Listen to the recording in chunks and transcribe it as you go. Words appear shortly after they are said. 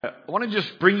I want to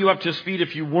just bring you up to speed.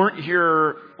 If you weren't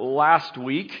here last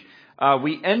week,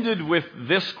 we ended with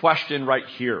this question right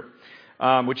here,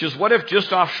 which is, what if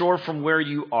just offshore from where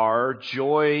you are,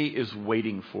 joy is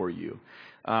waiting for you?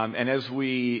 And as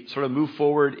we sort of move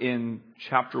forward in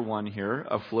chapter 1 here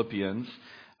of Philippians,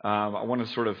 I want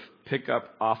to sort of pick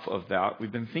up off of that.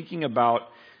 We've been thinking about,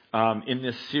 in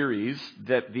this series,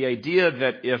 that the idea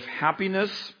that if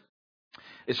happiness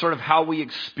is sort of how we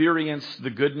experience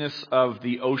the goodness of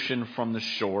the ocean from the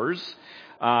shores,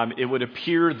 it would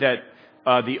appear that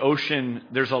the ocean,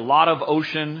 there's a lot of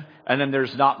ocean and then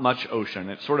there's not much ocean.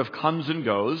 It sort of comes and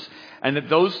goes, and that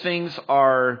those things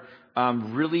are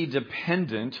really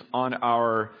dependent on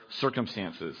our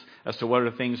circumstances as to whether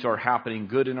things are happening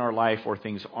good in our life or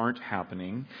things aren't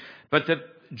happening. But that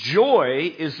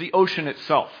joy is the ocean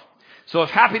itself. So if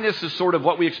happiness is sort of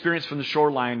what we experience from the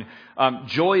shoreline,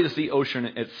 joy is the ocean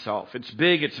itself. It's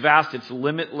big, it's vast, it's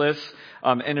limitless,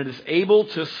 and it is able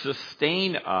to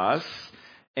sustain us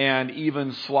and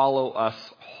even swallow us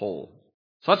whole.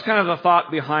 So that's kind of the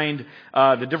thought behind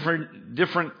the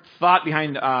different thought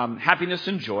behind happiness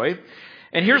and joy.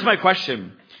 And here's my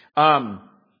question. I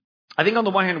think on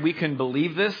the one hand we can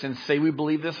believe this and say we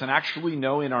believe this and actually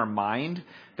know in our mind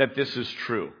that this is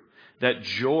true. That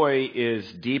joy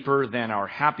is deeper than our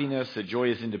happiness, that joy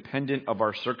is independent of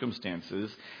our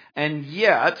circumstances, and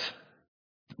yet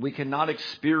we cannot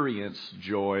experience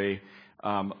joy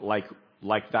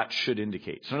like that should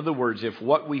indicate. So in other words, if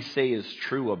what we say is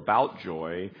true about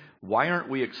joy, why aren't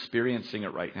we experiencing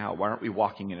it right now? Why aren't we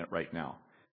walking in it right now?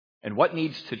 And what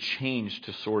needs to change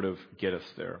to sort of get us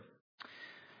there?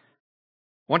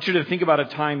 I want you to think about a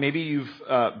time, maybe you've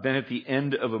been at the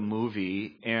end of a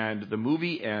movie and the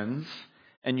movie ends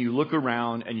and you look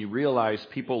around and you realize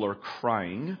people are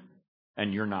crying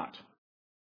and you're not.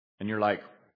 And you're like,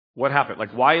 what happened?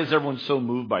 Like, why is everyone so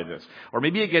moved by this? Or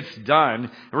maybe it gets done.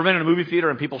 Ever been in a movie theater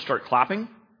and people start clapping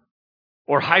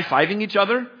or high-fiving each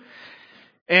other?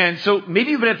 And so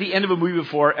maybe you've been at the end of a movie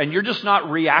before and you're just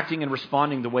not reacting and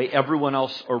responding the way everyone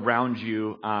else around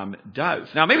you does.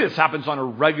 Now, maybe this happens on a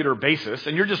regular basis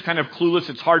and you're just kind of clueless.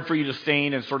 It's hard for you to stay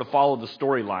in and sort of follow the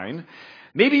storyline.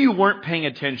 Maybe you weren't paying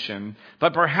attention,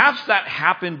 but perhaps that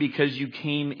happened because you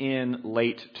came in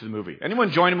late to the movie.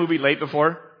 Anyone joined a movie late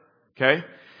before? Okay.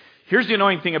 Here's the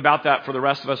annoying thing about that for the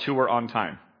rest of us who were on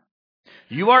time.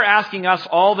 You are asking us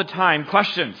all the time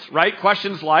questions, right?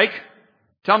 Questions like,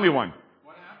 tell me one.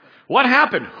 What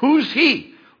happened? Who's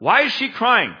he? Why is she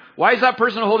crying? Why is that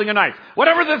person holding a knife?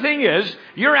 Whatever the thing is,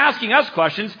 you're asking us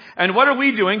questions, and what are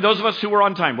we doing, those of us who were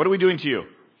on time? What are we doing to you?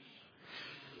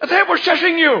 That's it, we're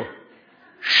shushing you.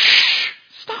 Shh,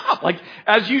 stop. Like,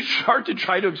 as you start to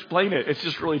try to explain it, it's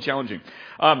just really challenging.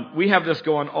 We have this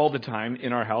going all the time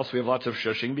in our house. We have lots of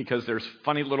shushing because there's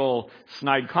funny little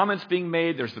snide comments being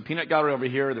made. There's the peanut gallery over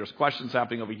here. There's questions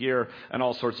happening over here, and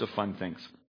all sorts of fun things.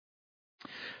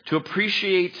 To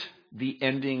appreciate the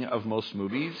ending of most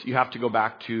movies, you have to go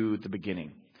back to the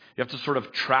beginning. You have to sort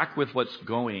of track with what's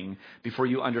going before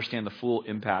you understand the full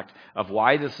impact of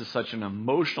why this is such an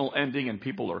emotional ending and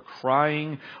people are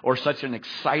crying, or such an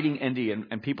exciting ending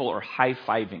and people are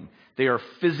high-fiving. They are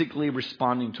physically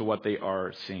responding to what they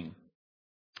are seeing.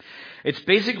 It's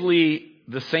basically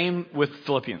the same with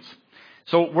Philippians.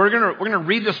 So we're gonna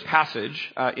read this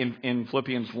passage in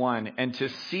Philippians 1, and to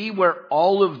see where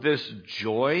all of this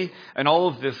joy and all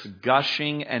of this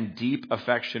gushing and deep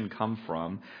affection come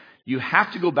from, you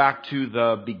have to go back to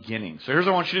the beginning. So here's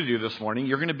what I want you to do this morning.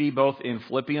 You're going to be both in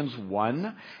Philippians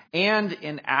 1 and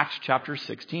in Acts chapter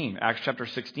 16. Acts chapter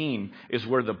 16 is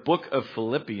where the book of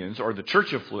Philippians, or the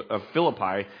church of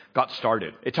Philippi, got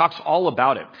started. It talks all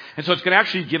about it. And so it's going to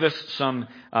actually give us some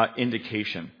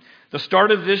indication. The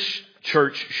start of this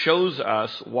church shows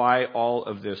us why all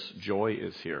of this joy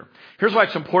is here. Here's why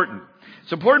it's important.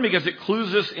 It's important because it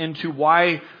clues us into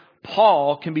why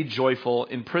Paul can be joyful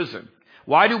in prison.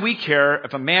 Why do we care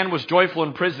if a man was joyful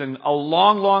in prison a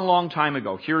long time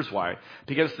ago? Here's why.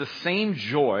 Because the same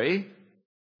joy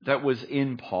that was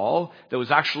in Paul, that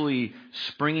was actually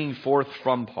springing forth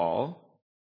from Paul,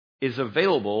 is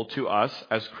available to us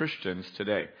as Christians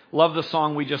today. Love the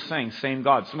song we just sang, Same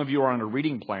God. Some of you are on a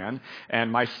reading plan,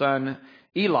 and my son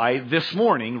Eli this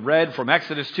morning read from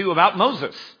Exodus 2 about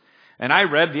Moses. And I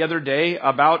read the other day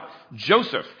about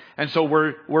Joseph. And so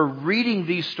we're reading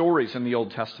these stories in the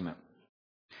Old Testament.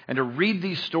 And to read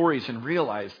these stories and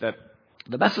realize that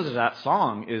the message of that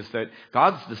song is that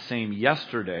God's the same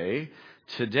yesterday,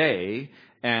 today,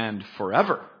 and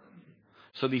forever.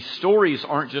 So these stories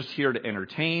aren't just here to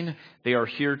entertain, they are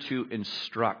here to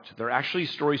instruct. They're actually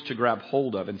stories to grab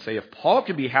hold of and say, if Paul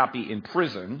can be happy in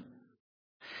prison,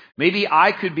 Maybe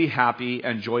I could be happy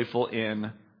and joyful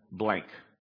in blank,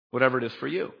 whatever it is for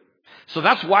you. So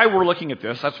that's why we're looking at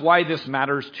this. That's why this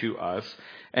matters to us.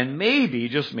 And maybe,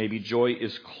 just maybe, joy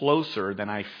is closer than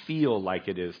I feel like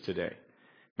it is today.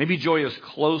 Maybe joy is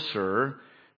closer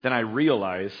than I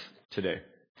realize today.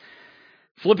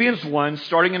 Philippians 1,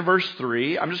 starting in verse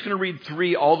 3. I'm just going to read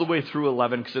 3 all the way through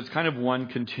 11 because it's kind of one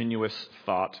continuous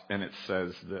thought, and it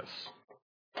says this.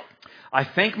 I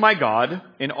thank my God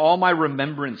in all my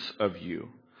remembrance of you,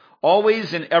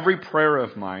 always in every prayer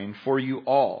of mine for you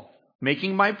all,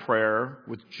 making my prayer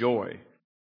with joy,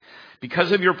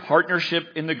 because of your partnership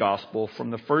in the gospel from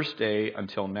the first day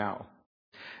until now.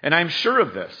 And I'm sure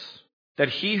of this, that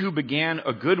he who began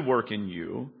a good work in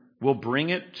you will bring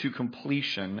it to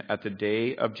completion at the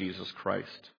day of Jesus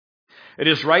Christ. It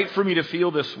is right for me to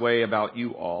feel this way about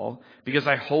you all, because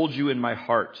I hold you in my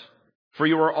heart. For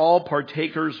you are all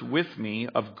partakers with me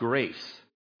of grace,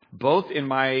 both in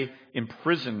my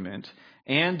imprisonment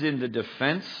and in the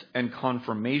defense and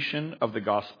confirmation of the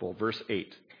gospel. Verse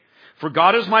 8. For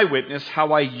God is my witness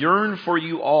how I yearn for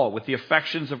you all with the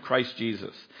affections of Christ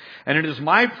Jesus. And it is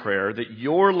my prayer that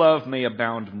your love may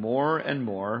abound more and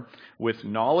more with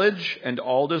knowledge and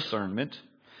all discernment,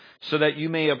 so that you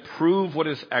may approve what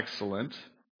is excellent,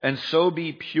 and so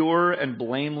be pure and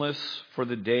blameless for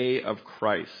the day of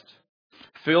Christ,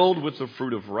 filled with the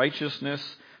fruit of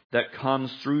righteousness that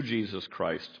comes through Jesus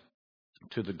Christ,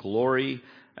 to the glory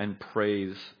and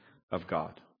praise of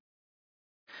God.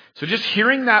 So just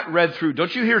hearing that read through,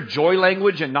 don't you hear joy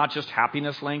language and not just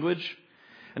happiness language?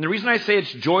 And the reason I say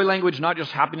it's joy language, not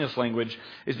just happiness language,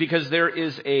 is because there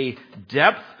is a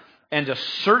depth and a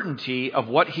certainty of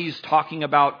what he's talking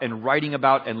about and writing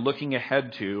about and looking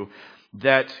ahead to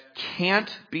that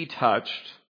can't be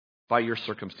touched by your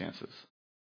circumstances.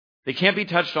 They can't be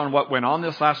touched on what went on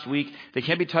this last week. They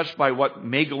can't be touched by what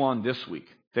may go on this week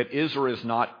that is or is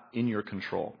not in your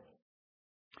control.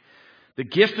 The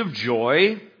gift of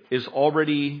joy is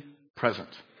already present.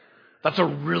 That's a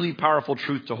really powerful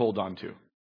truth to hold on to.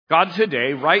 God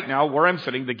today, right now, where I'm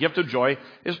sitting, the gift of joy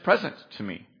is present to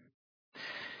me.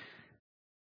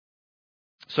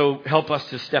 So help us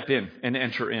to step in and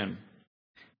enter in.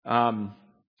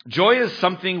 Joy is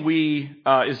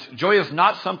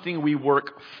not something we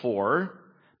work for,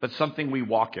 but something we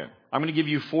walk in. I'm going to give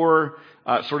you 4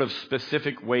 sort of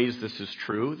specific ways this is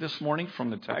true this morning from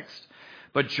the text.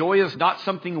 But joy is not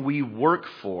something we work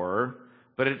for,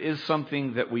 but it is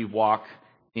something that we walk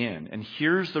in. And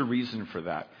here's the reason for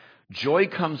that. Joy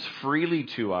comes freely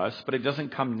to us, but it doesn't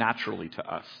come naturally to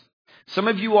us. Some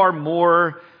of you are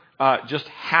more just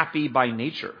happy by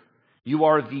nature. You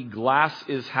are the glass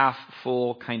is half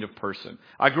full kind of person.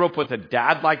 I grew up with a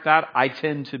dad like that. I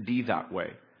tend to be that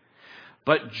way.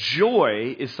 But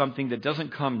joy is something that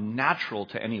doesn't come natural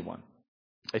to anyone.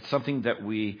 It's something that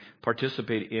we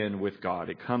participate in with God.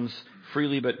 It comes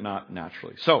freely but not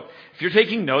naturally. So, if you're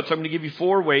taking notes, I'm going to give you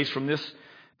 4 ways from this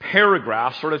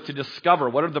paragraph sort of to discover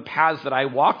what are the paths that I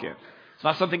walk in. It's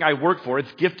not something I work for.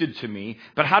 It's gifted to me.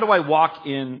 But how do I walk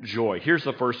in joy? Here's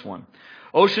the first one.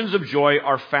 Oceans of joy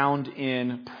are found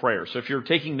in prayer. So if you're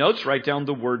taking notes, write down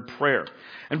the word prayer.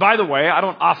 And by the way, I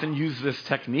don't often use this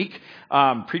technique.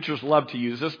 Preachers love to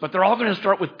use this, but they're all going to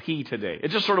start with P today.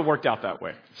 It just sort of worked out that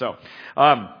way. So,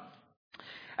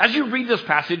 as you read this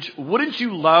passage, wouldn't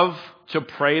you love to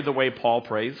pray the way Paul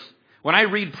prays? When I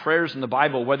read prayers in the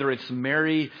Bible, whether it's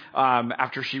Mary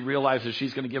after she realizes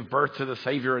she's going to give birth to the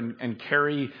Savior and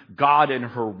carry God in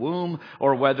her womb,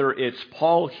 or whether it's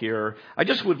Paul here, I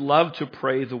just would love to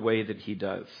pray the way that he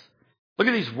does. Look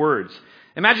at these words.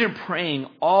 Imagine praying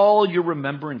all your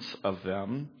remembrance of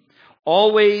them,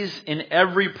 always in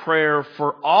every prayer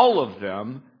for all of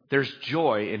them, there's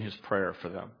joy in his prayer for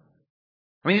them.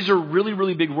 I mean, these are really,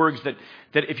 really big words that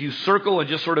if you circle and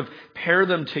just sort of pair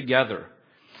them together.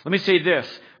 Let me say this,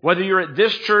 whether you're at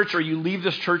this church or you leave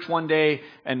this church one day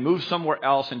and move somewhere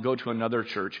else and go to another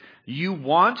church, you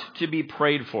want to be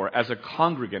prayed for as a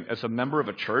congregant, as a member of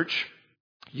a church.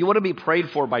 You want to be prayed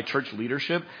for by church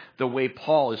leadership the way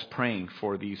Paul is praying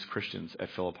for these Christians at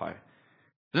Philippi.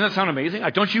 Doesn't that sound amazing?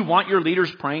 Like, don't you want your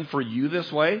leaders praying for you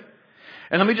this way?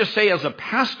 And let me just say, as a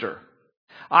pastor,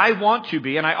 I want to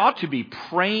be, and I ought to be,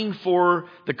 praying for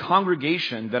the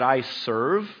congregation that I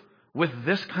serve with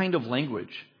this kind of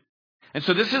language. And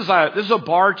so this is a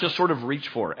bar to sort of reach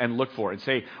for and look for and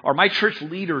say, are my church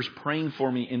leaders praying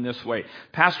for me in this way?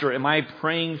 Pastor, am I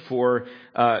praying for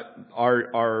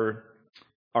our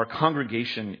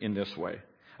congregation in this way?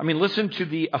 I mean, listen to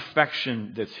the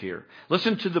affection that's here.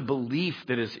 Listen to the belief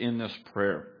that is in this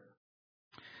prayer.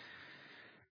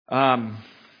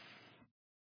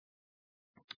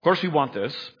 Of course we want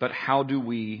this, but how do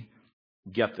we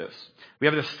get this? We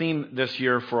have this theme this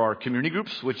year for our community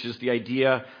groups, which is the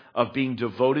idea of being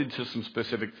devoted to some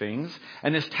specific things.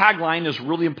 And this tagline is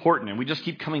really important, and we just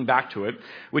keep coming back to it,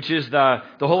 which is the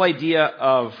whole idea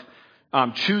of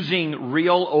choosing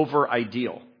real over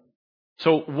ideal.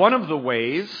 So one of the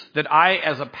ways that I,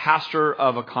 as a pastor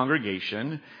of a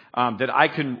congregation, that I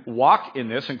can walk in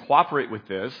this and cooperate with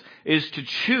this, is to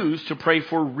choose to pray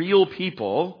for real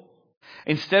people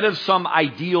instead of some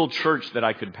ideal church that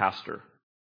I could pastor.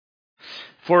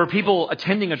 For people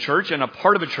attending a church and a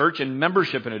part of a church and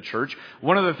membership in a church,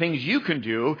 one of the things you can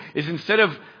do is instead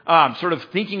of sort of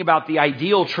thinking about the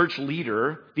ideal church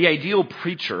leader, the ideal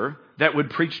preacher that would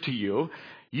preach to you,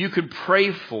 you could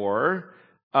pray for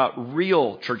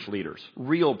real church leaders,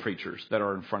 real preachers that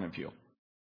are in front of you.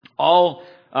 All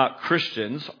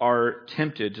Christians are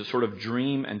tempted to sort of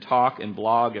dream and talk and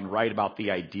blog and write about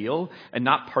the ideal and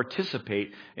not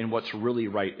participate in what's really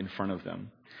right in front of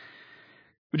them.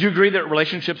 Would you agree that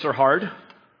relationships are hard?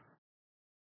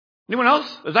 Anyone else?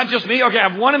 Is that just me? Okay, I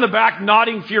have one in the back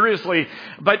nodding furiously,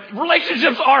 but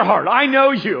relationships are hard. I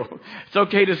know you. It's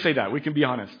okay to say that. We can be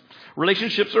honest.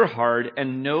 Relationships are hard,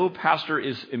 and no pastor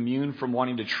is immune from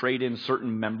wanting to trade in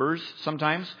certain members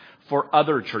sometimes for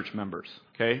other church members.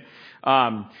 Okay?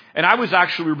 And I was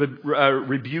actually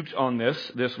rebuked on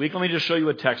this week. Let me just show you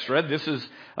a text thread. This is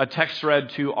a text thread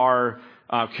to our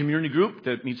community group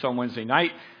that meets on Wednesday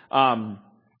night.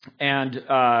 And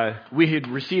we had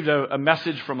received a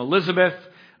message from Elizabeth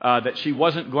that she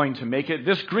wasn't going to make it.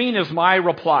 This green is my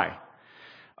reply.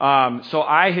 So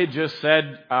I had just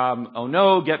said, oh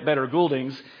no, get better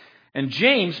Gouldings. And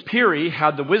James Peary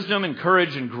had the wisdom and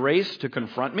courage and grace to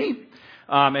confront me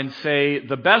and say,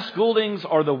 the best Gouldings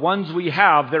are the ones we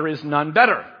have. There is none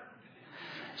better.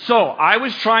 So I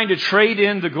was trying to trade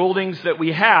in the Gouldings that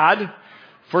we had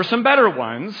for some better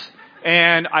ones.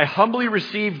 And I humbly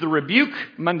received the rebuke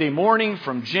Monday morning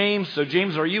from James. So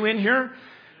James, are you in here?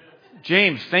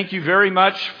 James, thank you very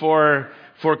much for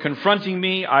confronting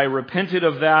me. I repented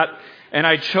of that. And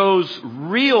I chose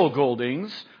real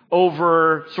Gouldings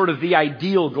over sort of the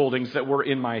ideal Gouldings that were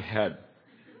in my head.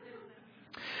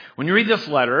 When you read this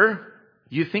letter,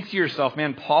 you think to yourself,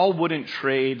 man, Paul wouldn't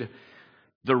trade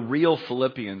the real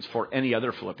Philippians for any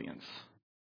other Philippians.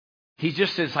 He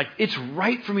just says, like, it's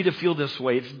right for me to feel this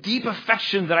way. It's deep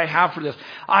affection that I have for this.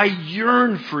 I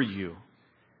yearn for you.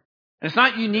 And it's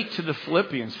not unique to the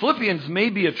Philippians. Philippians may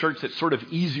be a church that's sort of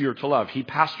easier to love. He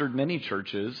pastored many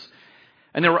churches.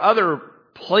 And there were other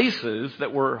places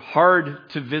that were hard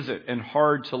to visit and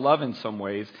hard to love in some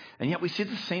ways. And yet we see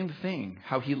the same thing,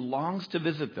 how he longs to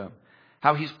visit them,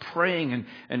 how he's praying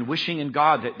and wishing in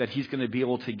God that he's going to be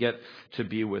able to get to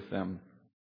be with them.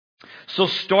 So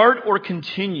start or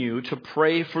continue to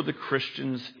pray for the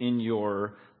Christians in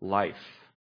your life.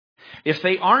 If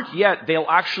they aren't yet, they'll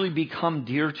actually become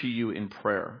dear to you in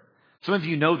prayer. Some of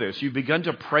you know this. You've begun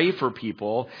to pray for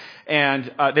people,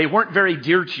 and they weren't very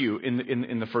dear to you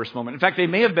in the first moment. In fact, they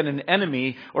may have been an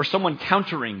enemy or someone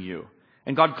countering you.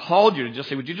 And God called you to just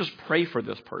say, would you just pray for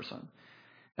this person?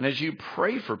 And as you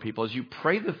pray for people, as you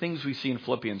pray the things we see in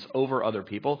Philippians over other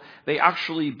people, they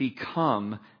actually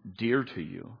become dear to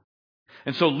you.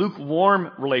 And so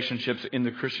lukewarm relationships in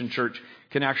the Christian church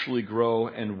can actually grow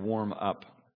and warm up.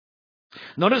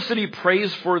 Notice that he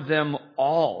prays for them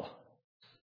all.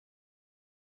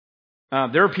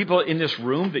 There are people in this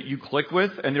room that you click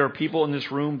with, and there are people in this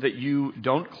room that you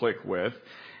don't click with.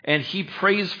 And he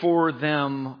prays for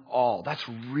them all. That's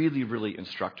really, really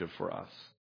instructive for us.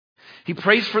 He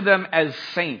prays for them as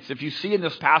saints. If you see in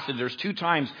this passage, there's 2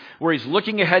 times where he's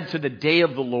looking ahead to the day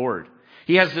of the Lord.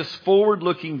 He has this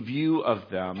forward-looking view of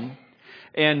them,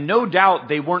 and no doubt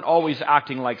they weren't always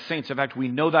acting like saints. In fact, we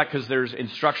know that because there's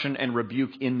instruction and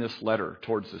rebuke in this letter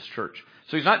towards this church.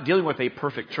 So he's not dealing with a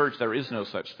perfect church. There is no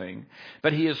such thing.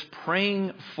 But he is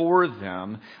praying for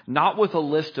them, not with a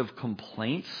list of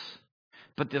complaints,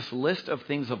 but this list of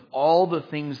things, of all the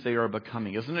things they are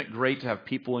becoming. Isn't it great to have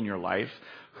people in your life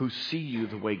who see you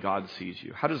the way God sees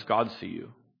you? How does God see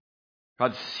you?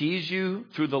 God sees you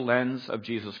through the lens of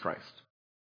Jesus Christ.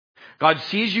 God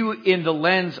sees you in the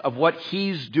lens of what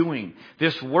he's doing,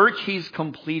 this work he's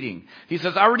completing. He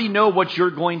says, I already know what you're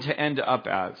going to end up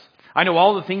as. I know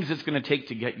all the things it's going to take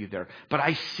to get you there, but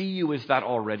I see you as that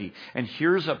already. And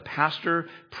here's a pastor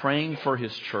praying for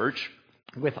his church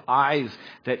with eyes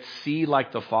that see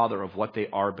like the Father of what they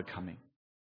are becoming.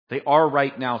 They are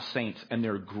right now saints, and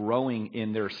they're growing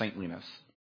in their saintliness,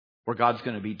 where God's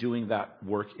going to be doing that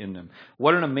work in them.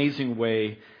 What an amazing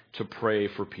way to pray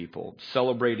for people,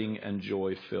 celebrating and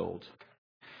joy-filled.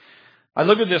 I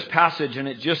look at this passage and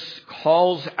it just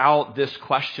calls out this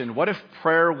question. What if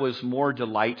prayer was more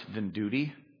delight than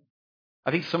duty?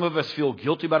 I think some of us feel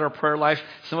guilty about our prayer life.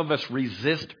 Some of us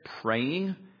resist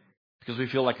praying because we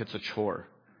feel like it's a chore.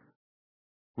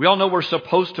 We all know we're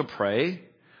supposed to pray.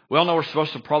 We all know we're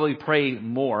supposed to probably pray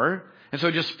more. And so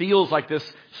it just feels like this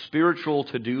spiritual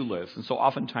to-do list. And so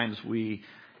oftentimes we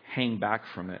hang back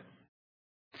from it.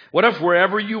 What if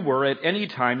wherever you were at any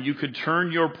time, you could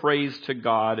turn your praise to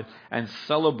God and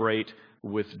celebrate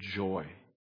with joy?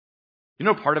 You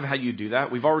know part of how you do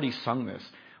that? We've already sung this.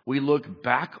 We look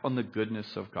back on the goodness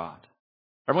of God.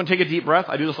 Everyone take a deep breath.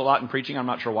 I do this a lot in preaching. I'm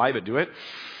not sure why, but do it.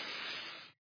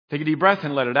 Take a deep breath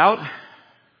and let it out.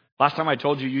 Last time I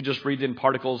told you, you just breathed in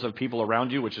particles of people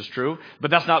around you, which is true.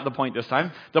 But that's not the point this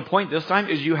time. The point this time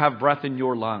is you have breath in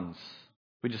your lungs.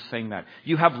 We just sang that.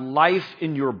 You have life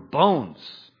in your bones.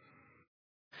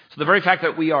 So the very fact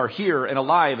that we are here and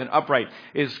alive and upright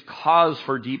is cause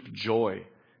for deep joy.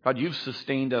 God, you've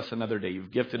sustained us another day. You've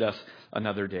gifted us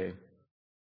another day.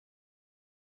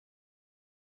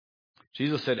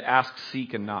 Jesus said, ask,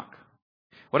 seek, and knock.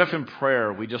 What if in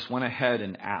prayer we just went ahead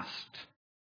and asked?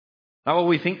 Not what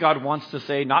we think God wants to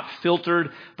say, not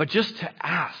filtered, but just to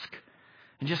ask.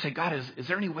 And just say, God, is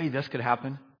there any way this could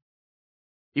happen?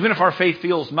 Even if our faith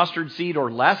feels mustard seed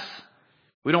or less,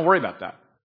 we don't worry about that.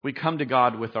 We come to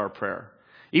God with our prayer.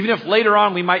 Even if later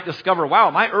on we might discover, wow,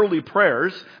 my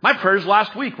prayers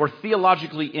last week were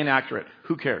theologically inaccurate.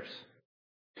 Who cares?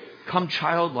 Come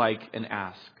childlike and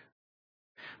ask.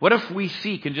 What if we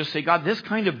seek and just say, God, this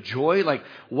kind of joy, like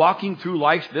walking through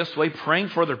life this way, praying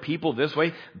for other people this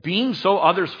way, being so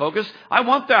others focused, I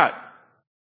want that.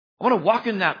 I want to walk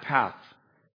in that path.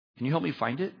 Can you help me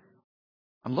find it?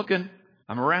 I'm looking.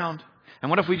 I'm around.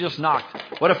 And what if we just knocked?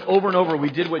 What if over and over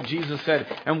we did what Jesus said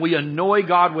and we annoy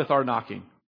God with our knocking?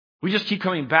 We just keep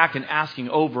coming back and asking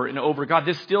over and over, God,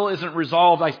 this still isn't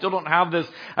resolved. I still don't have this.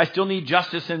 I still need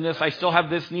justice in this. I still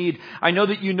have this need. I know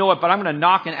that you know it, but I'm going to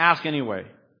knock and ask anyway.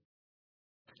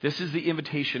 This is the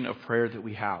invitation of prayer that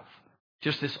we have.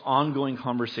 Just this ongoing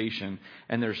conversation,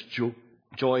 and there's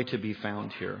joy to be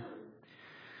found here.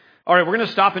 All right, we're going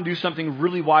to stop and do something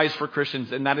really wise for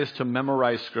Christians, and that is to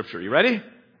memorize Scripture. You ready?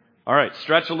 All right,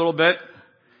 stretch a little bit.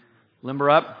 Limber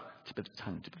up. Tip of the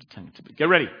tongue, tip of the tongue, tip of the... Get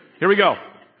ready. Here we go.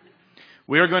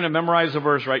 We are going to memorize a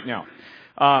verse right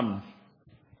now.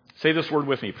 Say this word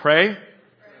with me. Pray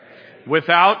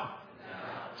without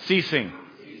ceasing.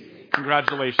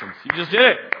 Congratulations. You just did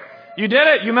it. You did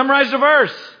it. You memorized a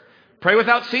verse. Pray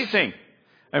without ceasing.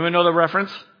 Anyone know the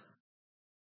reference?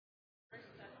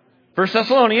 1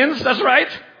 Thessalonians. That's right.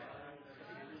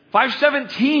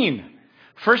 5:17.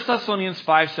 1 Thessalonians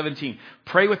 5:17.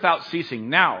 Pray without ceasing.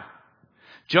 Now,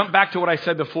 jump back to what I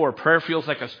said before. Prayer feels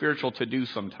like a spiritual to-do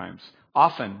sometimes.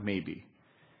 Often, maybe.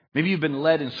 Maybe you've been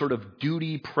led in sort of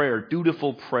duty prayer,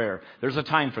 dutiful prayer. There's a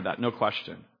time for that, no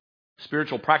question.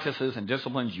 Spiritual practices and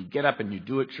disciplines, you get up and you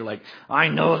do it. You're like, I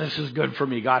know this is good for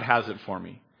me. God has it for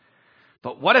me.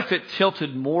 But what if it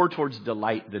tilted more towards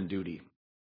delight than duty?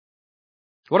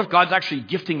 What if God's actually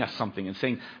gifting us something and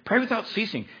saying, pray without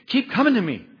ceasing. Keep coming to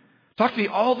me. Talk to me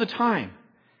all the time.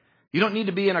 You don't need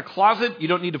to be in a closet. You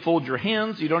don't need to fold your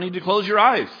hands. You don't need to close your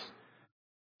eyes.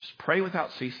 Just pray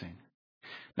without ceasing.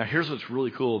 Now here's what's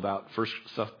really cool about 1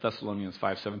 Thessalonians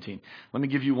 5:17. Let me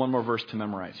give you one more verse to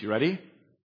memorize. You ready?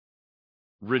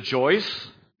 Rejoice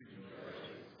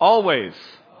always.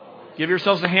 Give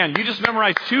yourselves a hand. You just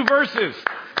memorized two verses.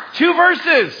 2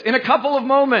 verses in a couple of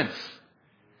moments.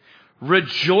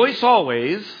 Rejoice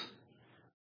always.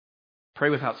 Pray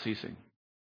without ceasing.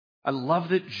 I love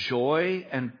that joy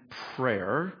and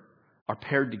prayer are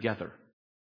paired together.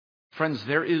 Friends,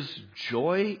 there is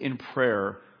joy in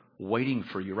prayer waiting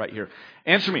for you right here.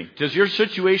 Answer me. Does your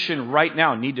situation right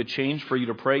now need to change for you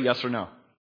to pray? Yes or no?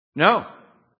 No.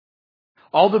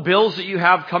 All the bills that you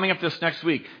have coming up this next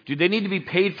week, do they need to be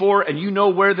paid for and you know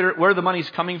where the money's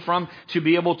coming from to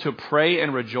be able to pray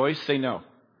and rejoice? Say no.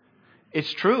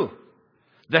 It's true.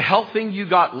 The health thing you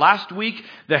got last week,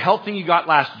 the health thing you got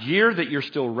last year that you're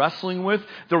still wrestling with,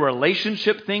 the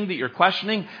relationship thing that you're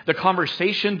questioning, the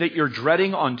conversation that you're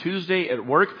dreading on Tuesday at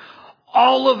work,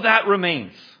 all of that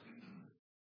remains.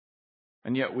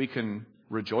 And yet we can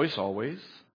rejoice always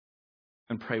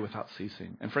and pray without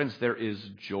ceasing. And friends, there is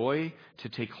joy to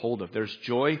take hold of. There's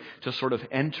joy to sort of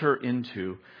enter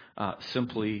into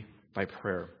simply by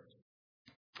prayer.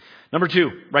 Number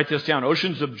 2, write this down.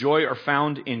 Oceans of joy are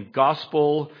found in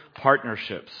gospel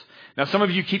partnerships. Now, some of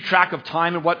you keep track of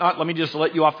time and whatnot. Let me just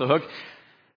let you off the hook.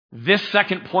 This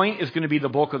second point is going to be the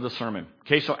bulk of the sermon.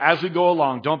 Okay, so as we go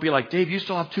along, don't be like, Dave, you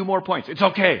still have 2 more points. It's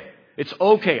okay. It's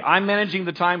okay. I'm managing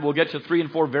the time. We'll get to 3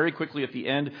 and 4 very quickly at the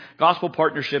end. Gospel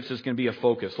partnerships is going to be a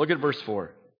focus. Look at verse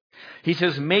 4. He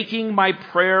says, making my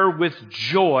prayer with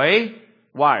joy.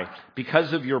 Why?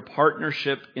 Because of your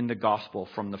partnership in the gospel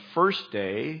from the first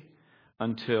day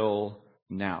until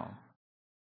now.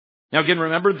 Now again,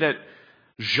 remember that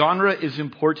genre is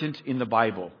important in the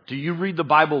Bible. Do you read the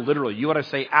Bible literally? You ought to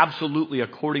say absolutely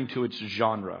according to its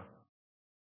genre.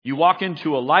 You walk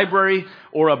into a library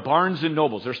or a Barnes and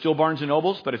Nobles. There's still Barnes and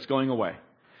Nobles, but it's going away.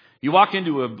 You walk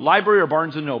into a library or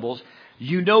Barnes and Nobles,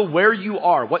 you know where you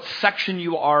are, what section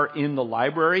you are in the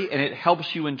library, and it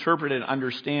helps you interpret and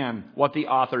understand what the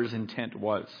author's intent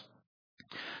was.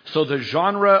 So the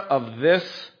genre of this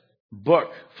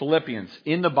book, Philippians,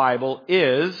 in the Bible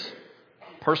is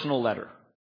personal letter.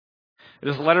 It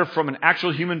is a letter from an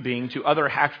actual human being to other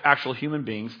actual human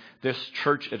beings, this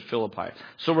church at Philippi.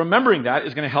 So remembering that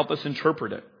is going to help us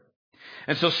interpret it.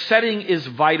 And so setting is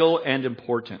vital and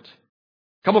important.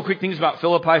 A couple of quick things about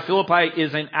Philippi. Philippi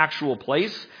is an actual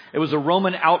place. It was a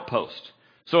Roman outpost.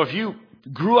 So if you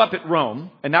grew up at Rome,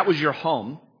 and that was your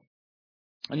home,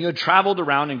 and you had traveled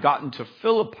around and gotten to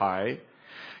Philippi,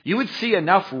 you would see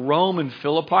enough Rome in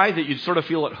Philippi that you'd sort of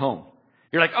feel at home.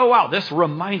 You're like, oh wow, this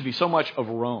reminds me so much of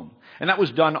Rome. And that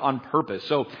was done on purpose.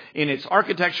 So in its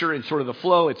architecture and sort of the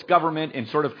flow, its government, and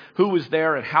sort of who was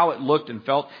there and how it looked and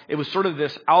felt, it was sort of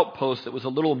this outpost that was a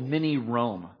little mini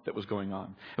Rome that was going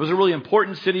on. It was a really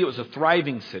important city. It was a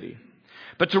thriving city.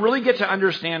 But to really get to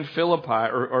understand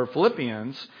Philippi or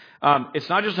Philippians, it's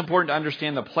not just important to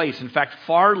understand the place. In fact,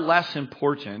 far less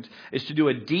important is to do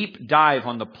a deep dive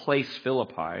on the place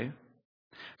Philippi.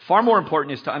 Far more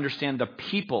important is to understand the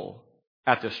people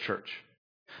at this church.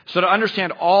 So to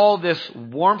understand all this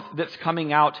warmth that's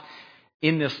coming out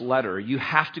in this letter, you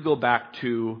have to go back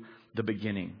to the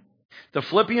beginning. The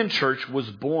Philippian church was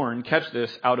born, catch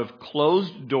this, out of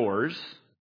closed doors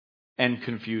and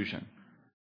confusion.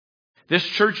 This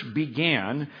church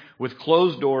began with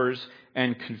closed doors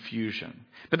and confusion.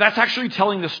 But that's actually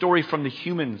telling the story from the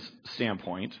human's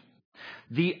standpoint.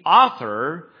 The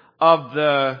author of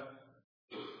the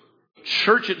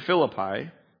church at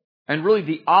Philippi, and really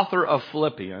the author of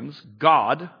Philippians,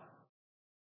 God,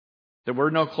 there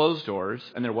were no closed doors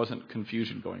and there wasn't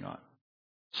confusion going on.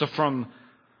 So from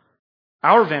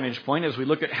our vantage point, as we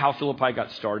look at how Philippi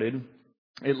got started,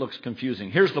 it looks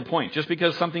confusing. Here's the point. Just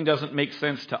because something doesn't make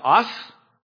sense to us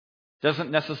doesn't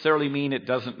necessarily mean it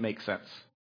doesn't make sense.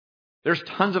 There's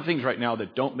tons of things right now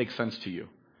that don't make sense to you.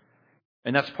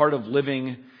 And that's part of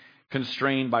living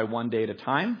constrained by one day at a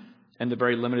time and the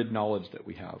very limited knowledge that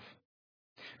we have.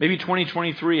 Maybe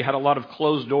 2023 had a lot of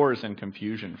closed doors and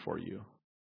confusion for you.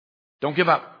 Don't give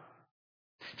up.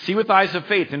 See with eyes of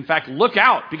faith. In fact, look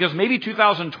out, because maybe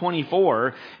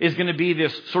 2024 is going to be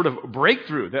this sort of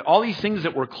breakthrough, that all these things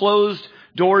that were closed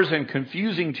doors and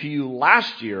confusing to you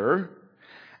last year,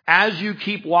 as you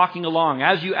keep walking along,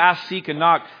 as you ask, seek, and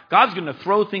knock, God's going to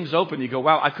throw things open. You go,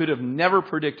 wow, I could have never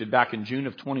predicted back in June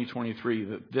of 2023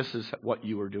 that this is what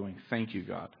you were doing. Thank you,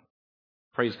 God.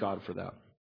 Praise God for that.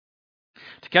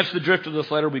 To catch the drift of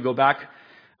this letter, we go back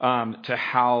to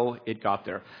how it got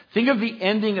there. Think of the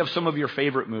ending of some of your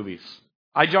favorite movies.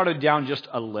 I jotted down just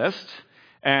a list,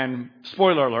 and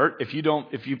spoiler alert, if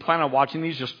you plan on watching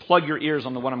these, just plug your ears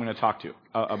on the one I'm going to talk to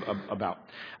about.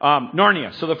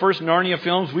 Narnia. So the first Narnia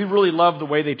films, we really love the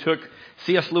way they took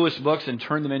C.S. Lewis books and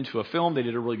turned them into a film. They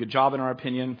did a really good job in our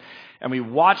opinion. And we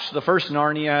watched the first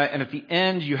Narnia, and at the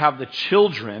end you have the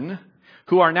children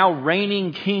who are now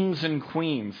reigning kings and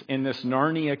queens in this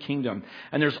Narnia kingdom.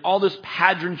 And there's all this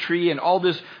pageantry and all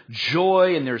this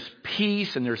joy, and there's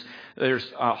peace, and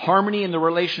there's harmony in the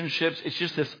relationships. It's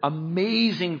just this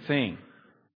amazing thing.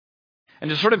 And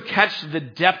to sort of catch the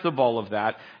depth of all of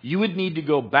that, you would need to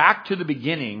go back to the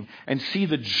beginning and see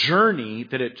the journey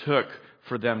that it took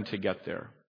for them to get there.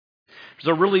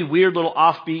 There's a really weird little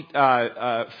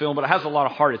offbeat film, but it has a lot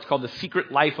of heart. It's called The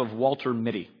Secret Life of Walter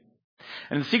Mitty.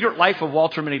 And in The Secret Life of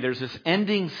Walter Mitty, there's this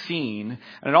ending scene,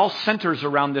 and it all centers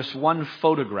around this one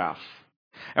photograph.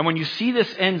 And when you see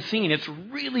this end scene, it's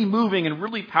really moving and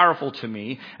really powerful to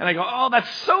me. And I go, oh, that's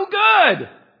so good!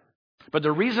 But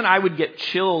the reason I would get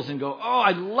chills and go, oh,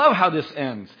 I love how this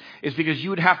ends, is because you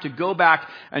would have to go back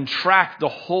and track the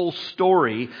whole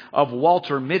story of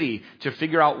Walter Mitty to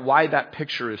figure out why that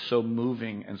picture is so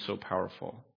moving and so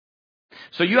powerful.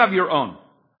 So you have your own.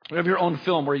 You have your own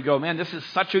film where you go, man, this is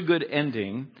such a good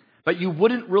ending, but you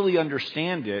wouldn't really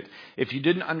understand it if you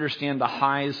didn't understand the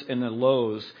highs and the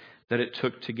lows that it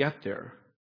took to get there.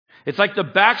 It's like the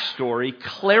backstory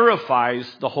clarifies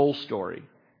the whole story.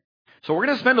 So we're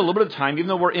going to spend a little bit of time, even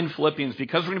though we're in Philippians,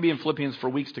 because we're going to be in Philippians for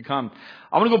weeks to come.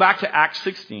 I want to go back to Acts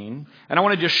 16, and I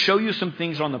want to just show you some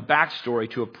things on the backstory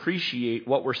to appreciate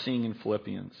what we're seeing in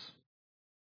Philippians.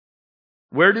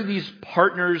 Where do these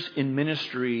partners in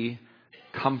ministry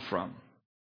come from?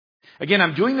 Again,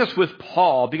 I'm doing this with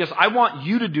Paul because I want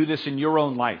you to do this in your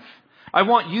own life. I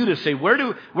want you to say, where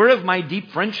have my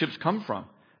deep friendships come from?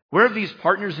 Where are these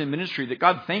partners in ministry that,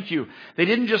 God, thank you, they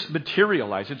didn't just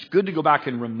materialize. It's good to go back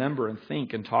and remember and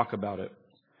think and talk about it.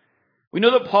 We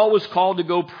know that Paul was called to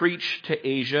go preach to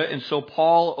Asia, and so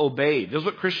Paul obeyed. This is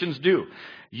what Christians do.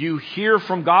 You hear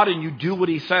from God and you do what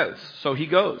he says. So he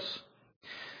goes.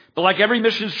 But like every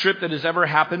missions trip that has ever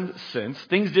happened since,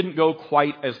 things didn't go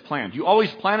quite as planned. You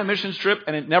always plan a missions trip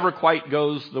and it never quite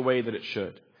goes the way that it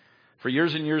should. For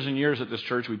years and years and years at this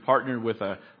church, we partnered with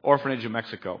an orphanage in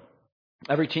Mexico.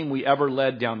 Every team we ever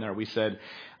led down there, we said,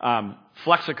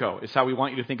 Flexico is how we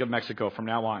want you to think of Mexico from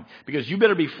now on. Because you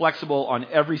better be flexible on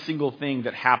every single thing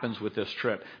that happens with this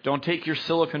trip. Don't take your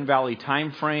Silicon Valley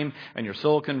time frame and your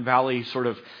Silicon Valley sort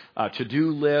of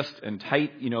to-do list and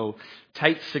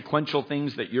tight sequential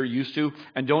things that you're used to,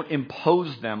 and don't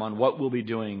impose them on what we'll be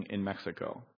doing in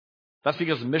Mexico. That's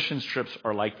because missions trips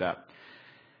are like that.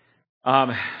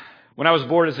 When I was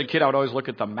bored as a kid, I would always look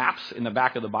at the maps in the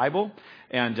back of the Bible.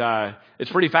 And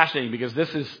it's pretty fascinating because this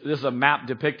is a map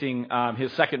depicting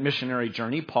his second missionary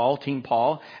journey, Team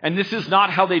Paul. And this is not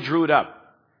how they drew it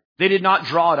up. They did not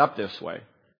draw it up this way.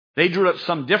 They drew it up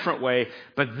some different way.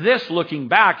 But this, looking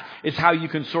back, is how you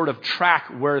can sort of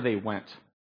track where they went.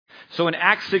 So in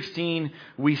Acts 16,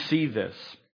 we see this.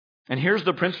 And here's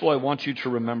the principle I want you to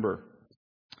remember.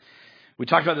 We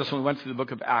talked about this when we went through the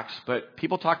book of Acts, but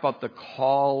people talk about the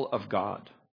call of God.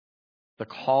 The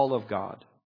call of God.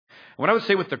 And what I would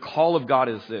say with the call of God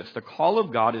is this. The call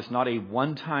of God is not a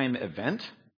one-time event.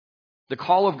 The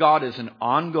call of God is an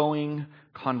ongoing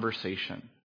conversation.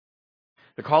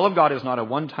 The call of God is not a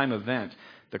one-time event.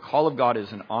 The call of God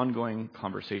is an ongoing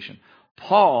conversation.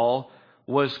 Paul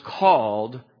was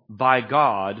called by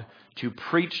God to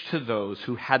preach to those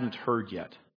who hadn't heard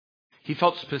yet. He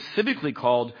felt specifically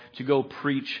called to go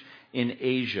preach in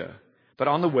Asia. But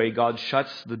on the way, God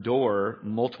shuts the door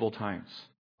multiple times.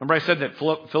 Remember I said that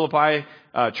Philippi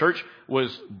church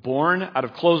was born out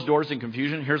of closed doors and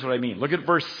confusion? Here's what I mean. Look at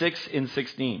verse 6 and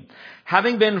 16.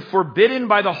 Having been forbidden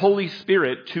by the Holy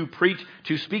Spirit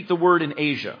to speak the word in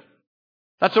Asia.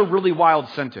 That's a really wild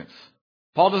sentence.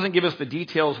 Paul doesn't give us the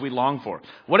details we long for.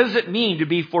 What does it mean to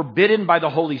be forbidden by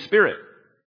the Holy Spirit?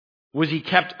 Was he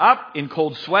kept up in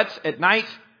cold sweats at night?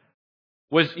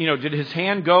 Did his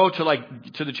hand go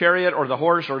to the chariot or the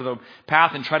horse or the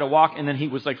path and try to walk, and then he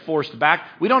was forced back?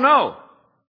 We don't know.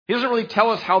 He doesn't really tell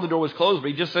us how the door was closed,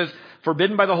 but he just says,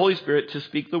 forbidden by the Holy Spirit to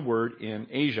speak the word in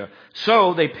Asia.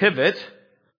 So they pivot.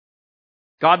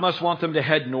 God must want them to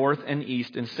head north and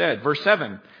east instead. Verse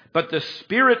 7, but the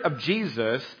Spirit of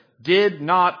Jesus did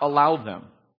not allow them.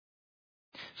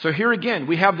 So here again,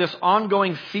 we have this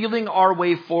ongoing feeling our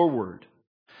way forward.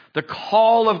 The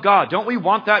call of God. Don't we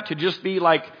want that to just be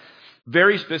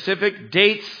very specific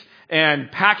dates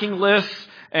and packing lists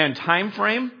and time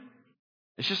frame?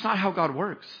 It's just not how God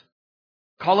works.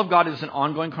 Call of God is an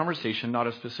ongoing conversation, not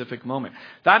a specific moment.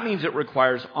 That means it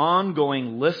requires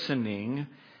ongoing listening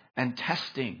and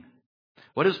testing.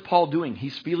 What is Paul doing?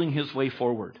 He's feeling his way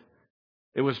forward.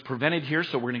 It was prevented here,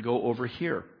 so we're going to go over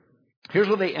here. Here's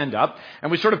where they end up.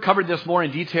 And we sort of covered this more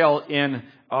in detail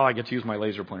I get to use my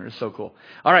laser pointer. It's so cool.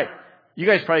 All right. You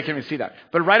guys probably can't even see that.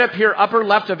 But right up here, upper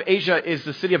left of Asia, is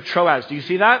the city of Troas. Do you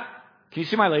see that? Can you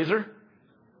see my laser?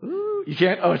 Ooh, you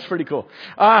can't? Oh, it's pretty cool.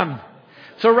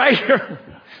 So right here,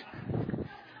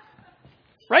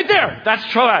 right there, that's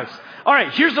Troas. All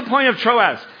right. Here's the point of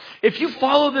Troas. If you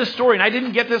follow this story, and I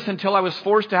didn't get this until I was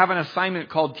forced to have an assignment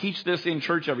called Teach This in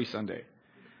Church every Sunday.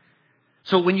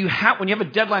 So when you have a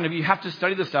deadline of you have to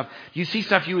study this stuff, you see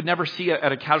stuff you would never see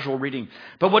at a casual reading.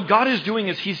 But what God is doing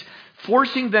is he's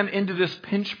forcing them into this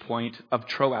pinch point of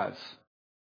Troas.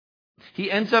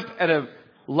 He ends up at a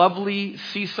lovely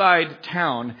seaside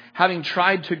town, having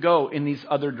tried to go in these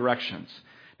other directions.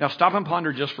 Now stop and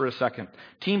ponder just for a second.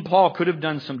 Team Paul could have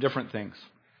done some different things.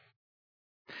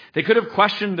 They could have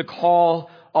questioned the call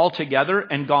altogether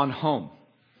and gone home.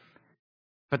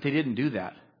 But they didn't do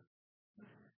that.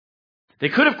 They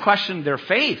could have questioned their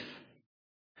faith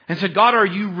and said, God, are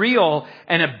you real?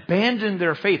 And abandoned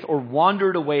their faith or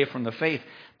wandered away from the faith.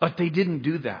 But they didn't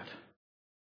do that.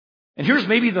 And here's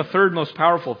maybe the third most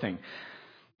powerful thing.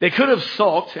 They could have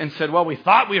sulked and said, well, we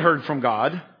thought we heard from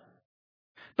God,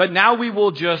 but now we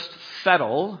will just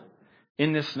settle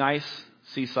in this nice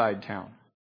seaside town.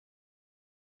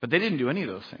 But they didn't do any of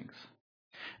those things.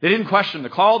 They didn't question the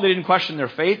call. They didn't question their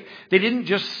faith. They didn't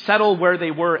just settle where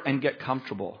they were and get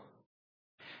comfortable.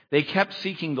 They kept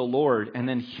seeking the Lord. And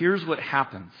then here's what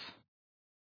happens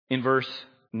in verse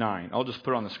 9. I'll just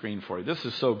put it on the screen for you. This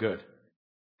is so good.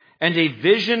 And a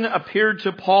vision appeared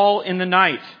to Paul in the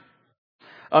night.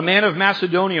 A man of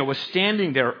Macedonia was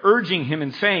standing there, urging him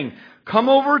and saying, "Come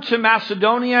over to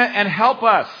Macedonia and help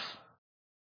us."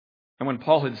 And when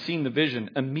Paul had seen the vision,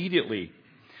 immediately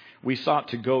we sought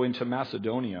to go into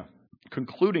Macedonia,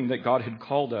 concluding that God had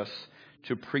called us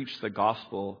to preach the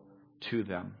gospel to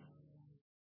them.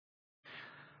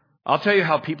 I'll tell you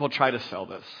how people try to sell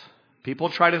this. People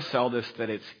try to sell this that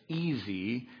it's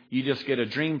easy. You just get a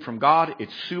dream from God.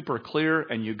 It's super clear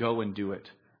and you go and do it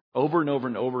over and over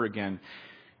and over again.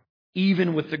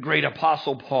 Even with the great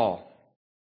apostle Paul,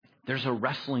 there's a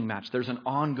wrestling match. There's an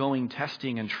ongoing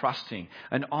testing and trusting,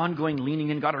 an ongoing leaning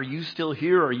in. God, are you still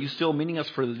here? Are you still meaning us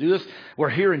for to do this? We're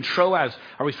here in Troas.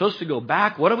 Are we supposed to go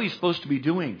back? What are we supposed to be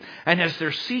doing? And as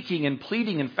they're seeking and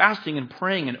pleading and fasting and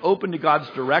praying and open to God's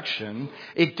direction,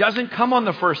 it doesn't come on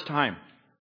the first time.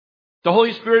 The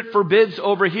Holy Spirit forbids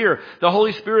over here.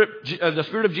 The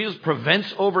Spirit of Jesus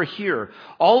prevents over here.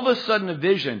 All of a sudden, a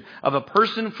vision of a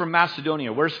person from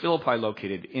Macedonia. Where's Philippi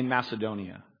located? In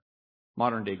Macedonia,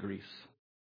 modern day Greece.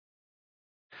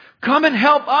 Come and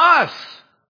help us.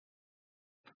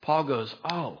 Paul goes,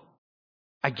 "Oh,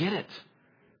 I get it."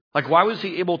 Like, why was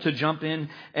he able to jump in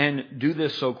and do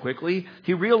this so quickly?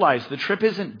 He realized the trip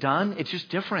isn't done. It's just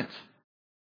different.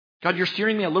 God, you're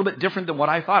steering me a little bit different than what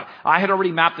I thought. I had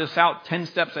already mapped this out 10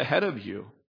 steps ahead of you.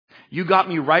 You got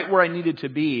me right where I needed to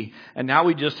be. And now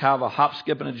we just have a hop,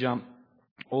 skip, and a jump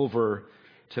over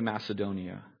to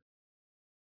Macedonia.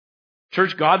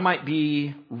 Church, God might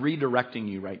be redirecting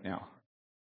you right now.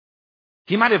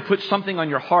 He might have put something on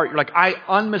your heart. You're like, I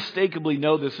unmistakably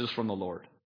know this is from the Lord.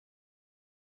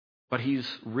 But He's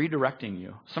redirecting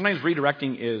you. Sometimes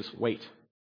redirecting is wait.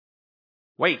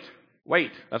 Wait.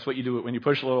 Wait. That's what you do when you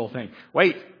push a little thing.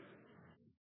 Wait.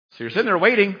 So you're sitting there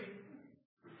waiting.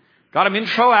 God, I'm in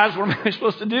Troas. What am I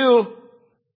supposed to do?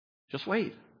 Just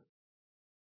wait.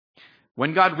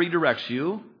 When God redirects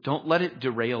you, don't let it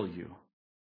derail you.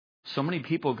 So many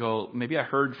people go, maybe I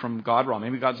heard from God wrong.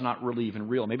 Maybe God's not really even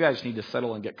real. Maybe I just need to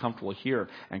settle and get comfortable here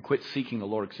and quit seeking the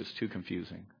Lord because it's too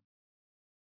confusing.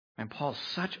 And Paul's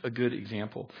such a good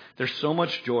example. There's so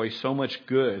much joy, so much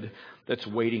good that's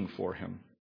waiting for him.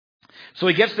 So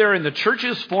he gets there, and the church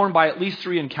is formed by at least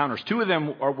 3 encounters. 2 of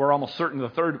them we're almost certain. The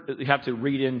third, you have to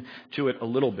read into it a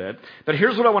little bit. But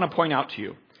here's what I want to point out to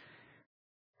you.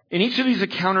 In each of these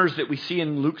encounters that we see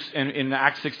in Luke's and in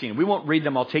Acts 16, we won't read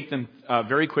them. I'll take them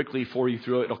very quickly for you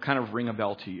through it. It'll kind of ring a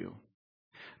bell to you.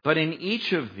 But in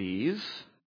each of these,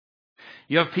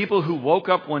 you have people who woke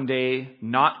up one day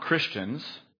not Christians,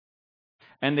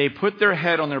 and they put their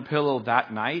head on their pillow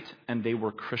that night, and they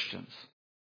were Christians.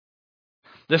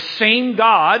 The same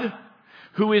God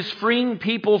who is freeing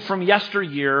people from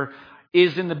yesteryear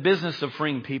is in the business of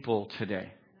freeing people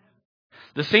today.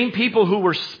 The same people who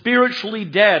were spiritually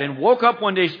dead and woke up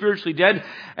one day spiritually dead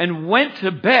and went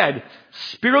to bed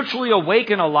spiritually awake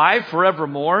and alive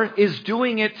forevermore is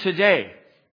doing it today.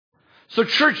 So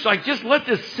church, just let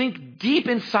this sink deep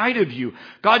inside of you.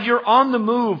 God, you're on the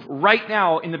move right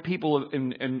now in the people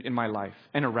in my life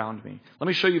and around me. Let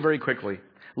me show you very quickly.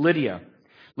 Lydia.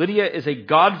 Lydia is a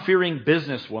God-fearing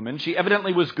businesswoman. She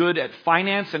evidently was good at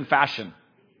finance and fashion.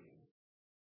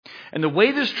 And the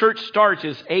way this church starts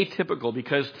is atypical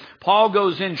because Paul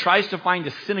goes in, tries to find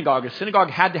a synagogue. A synagogue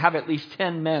had to have at least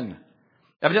 10 men.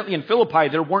 Evidently in Philippi,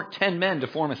 there weren't 10 men to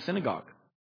form a synagogue.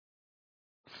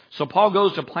 So Paul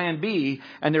goes to plan B,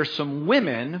 and there's some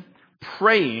women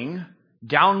praying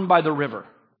down by the river.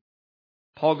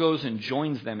 Paul goes and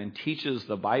joins them and teaches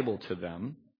the Bible to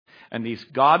them. And these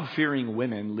God-fearing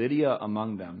women, Lydia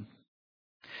among them,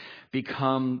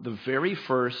 become the very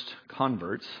first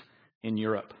converts in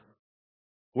Europe.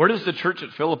 Where does the church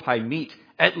at Philippi meet?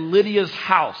 At Lydia's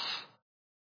house.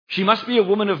 She must be a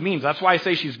woman of means. That's why I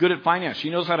say she's good at finance. She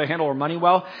knows how to handle her money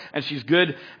well, and she's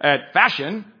good at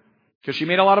fashion because she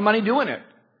made a lot of money doing it.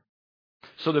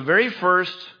 So the very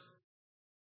first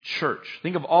church,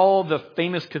 think of all the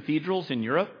famous cathedrals in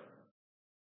Europe.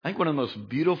 I think one of the most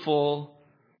beautiful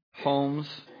homes,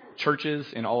 churches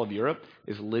in all of Europe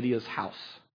is Lydia's house.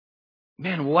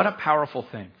 Man, what a powerful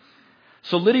thing.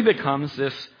 So Lydia becomes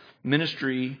this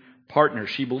ministry partner.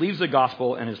 She believes the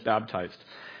gospel and is baptized.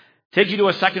 Take you to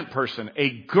a second person. A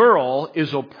girl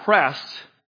is oppressed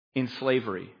in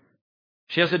slavery.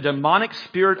 She has a demonic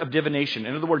spirit of divination.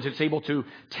 In other words, it's able to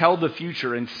tell the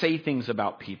future and say things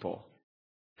about people.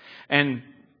 And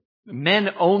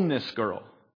men own this girl.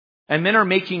 And men are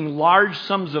making large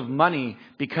sums of money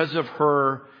because of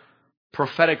her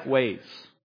prophetic ways,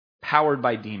 powered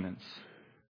by demons.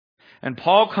 And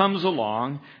Paul comes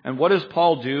along, and what does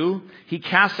Paul do? He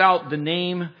casts out the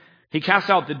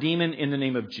demon in the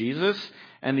name of Jesus,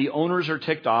 and the owners are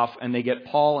ticked off, and they get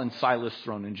Paul and Silas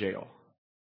thrown in jail.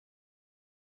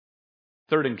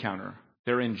 Third encounter.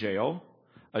 They're in jail.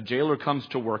 A jailer comes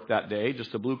to work that day,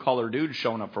 just a blue-collar dude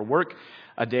showing up for work.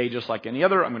 A day just like any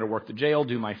other. I'm going to work the jail,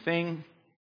 do my thing.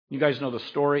 You guys know the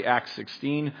story, Acts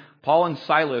 16. Paul and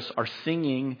Silas are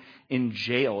singing in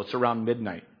jail. It's around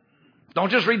midnight.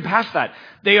 Don't just read past that.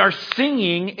 They are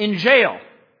singing in jail.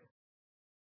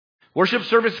 Worship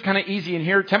service is kind of easy in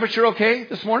here. Temperature okay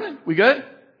this morning? We good?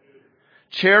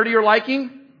 Chair to your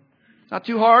liking? Not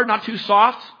too hard, not too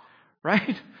soft,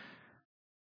 right?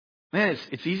 Man,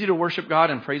 it's easy to worship God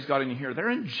and praise God in here. They're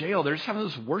in jail. They're just having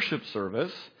this worship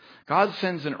service. God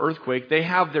sends an earthquake. They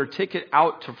have their ticket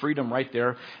out to freedom right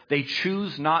there. They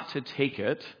choose not to take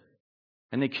it.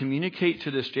 And they communicate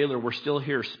to this jailer, we're still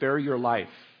here. Spare your life.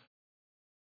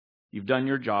 You've done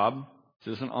your job.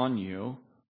 This isn't on you.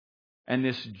 And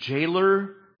this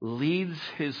jailer leads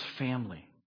his family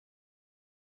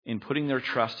in putting their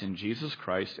trust in Jesus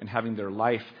Christ and having their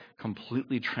life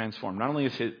completely transformed. Not only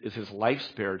is his life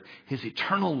spared, his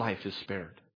eternal life is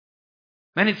spared.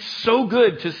 Man, it's so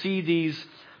good to see these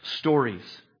stories.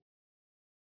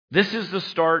 This is the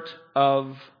start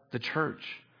of the church.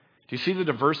 Do you see the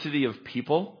diversity of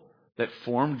people that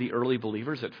formed the early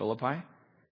believers at Philippi?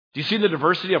 Do you see the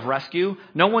diversity of rescue?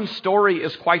 No one's story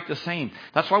is quite the same.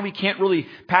 That's why we can't really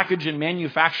package and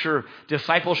manufacture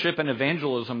discipleship and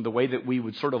evangelism the way that we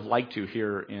would sort of like to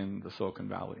here in the Silicon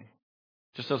Valley.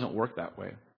 It just doesn't work that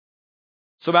way.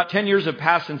 So about 10 years have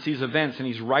passed since these events, and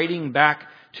he's writing back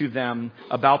to them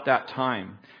about that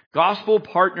time. Gospel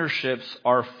partnerships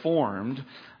are formed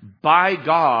by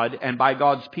God and by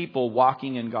God's people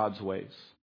walking in God's ways.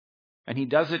 And he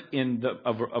does it in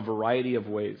a variety of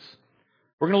ways.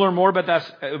 We're going to learn more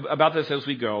about this as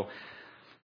we go.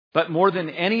 But more than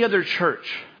any other church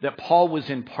that Paul was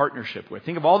in partnership with,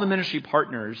 think of all the ministry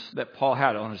partners that Paul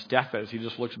had on his deathbed as he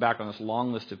just looks back on this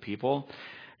long list of people.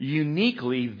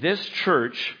 Uniquely, this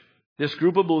church, this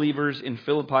group of believers in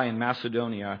Philippi and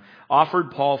Macedonia,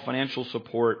 offered Paul financial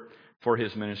support for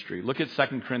his ministry. Look at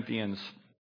 2 Corinthians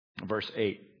verse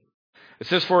 8. It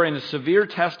says, "For in a severe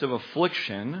test of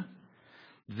affliction,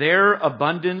 their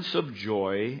abundance of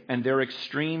joy and their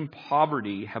extreme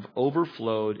poverty have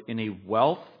overflowed in a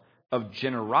wealth of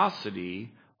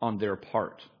generosity on their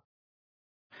part.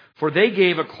 For they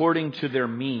gave according to their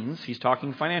means," he's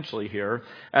talking financially here,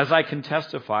 "as I can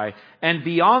testify, and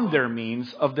beyond their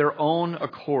means of their own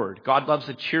accord." God loves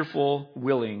a cheerful,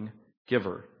 willing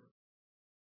giver.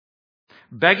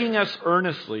 "Begging us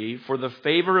earnestly for the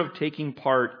favor of taking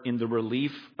part in the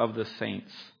relief of the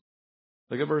saints."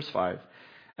 Look at verse 5.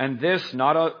 "And this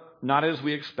not as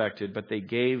we expected, but they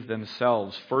gave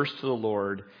themselves first to the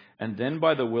Lord, and then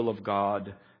by the will of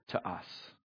God to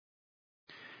us."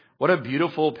 What a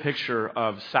beautiful picture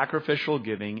of sacrificial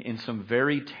giving in some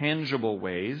very tangible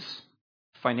ways.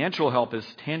 Financial help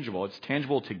is tangible. It's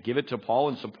tangible to give it to Paul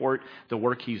and support the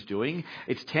work he's doing.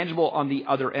 It's tangible on the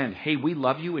other end. Hey, we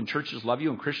love you, and churches love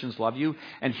you, and Christians love you,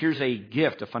 and here's a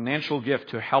gift, a financial gift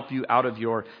to help you out of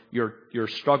your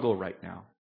struggle right now.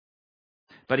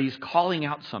 But he's calling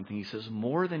out something. He says,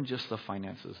 more than just the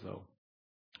finances, though,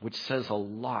 which says a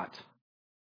lot.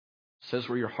 It says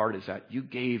where your heart is at. You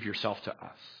gave yourself to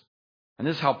us. And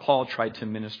this is how Paul tried to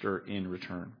minister in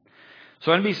return.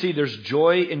 So NBC, there's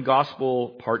joy in gospel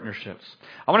partnerships.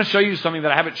 I want to show you something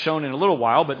that I haven't shown in a little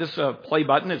while, but this is a play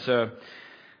button. It's a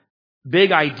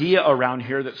big idea around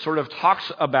here that sort of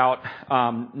talks about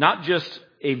not just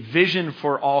a vision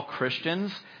for all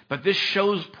Christians, but this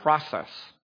shows process.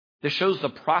 This shows the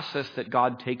process that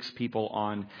God takes people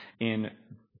on in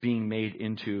being made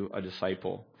into a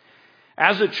disciple.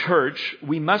 As a church,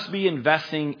 we must be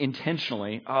investing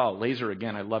intentionally. Oh, laser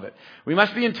again, I love it. We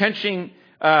must be intentioning.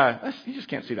 You just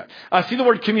can't see that. See the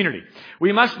word community.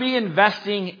 We must be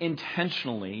investing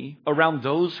intentionally around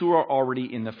those who are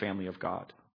already in the family of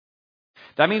God.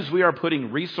 That means we are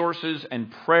putting resources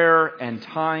and prayer and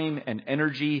time and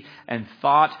energy and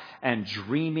thought and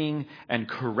dreaming and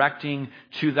correcting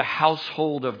to the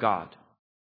household of God.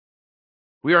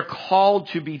 We are called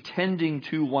to be tending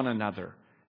to one another.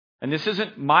 And this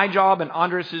isn't my job and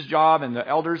Andres' job and the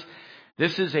elders.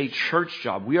 This is a church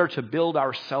job. We are to build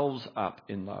ourselves up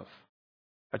in love.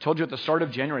 I told you at the start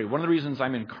of January, one of the reasons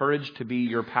I'm encouraged to be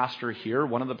your pastor here,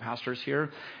 one of the pastors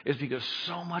here, is because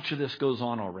so much of this goes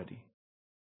on already.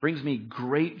 It brings me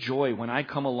great joy when I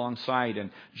come alongside and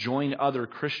join other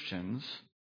Christians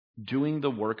doing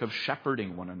the work of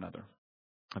shepherding one another,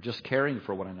 of just caring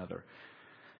for one another.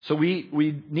 So we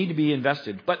need to be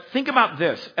invested. But think about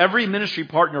this. Every ministry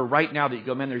partner right now that you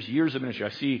go, man, there's years of ministry. I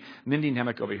see Mindy and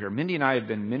Hemick over here. Mindy and I have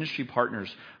been ministry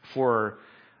partners for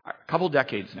a couple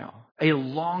decades now. A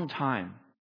long time.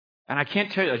 And I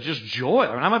can't tell you, it's just joy.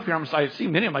 When I'm up here, I see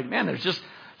Mindy, I'm like, man, there's just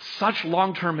such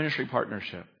long-term ministry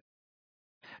partnership.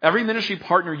 Every ministry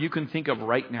partner you can think of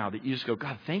right now that you just go,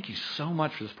 God, thank you so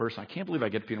much for this person. I can't believe I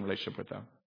get to be in a relationship with them.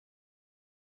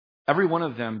 Every one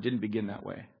of them didn't begin that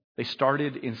way. They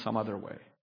started in some other way.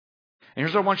 And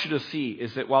here's what I want you to see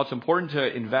is that while it's important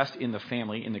to invest in the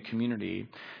family, in the community,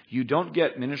 you don't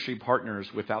get ministry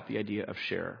partners without the idea of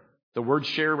share. The word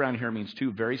share around here means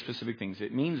two very specific things.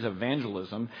 It means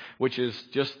evangelism, which is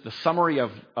just the summary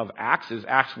of Acts is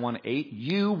Acts 1:8.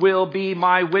 You will be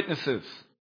my witnesses.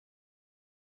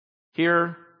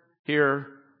 Here, here,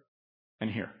 and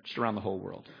here. Just around the whole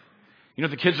world. You know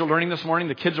what the kids are learning this morning?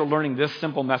 The kids are learning this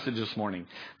simple message this morning.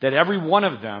 That every one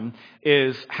of them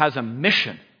has a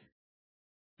mission.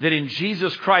 That in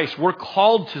Jesus Christ, we're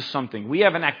called to something. We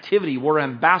have an activity. We're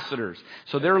ambassadors.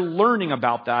 So they're learning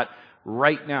about that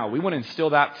right now. We want to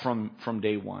instill that from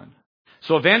day one.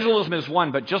 So evangelism is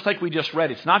one, but just like we just read,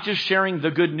 it's not just sharing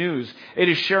the good news. It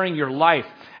is sharing your life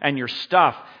and your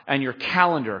stuff and your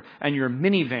calendar and your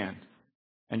minivan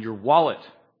and your wallet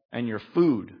and your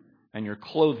food and your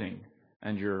clothing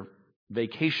and your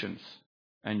vacations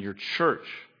and your church.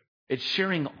 It's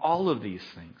sharing all of these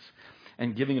things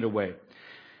and giving it away.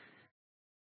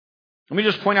 Let me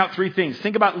just point out three things.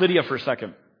 Think about Lydia for a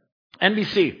second.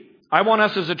 NBC. I want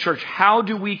us as a church, how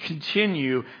do we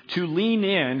continue to lean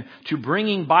in to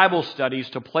bringing Bible studies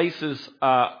to places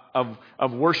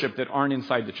of worship that aren't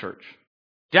inside the church?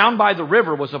 Down by the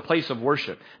river was a place of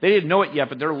worship. They didn't know it yet,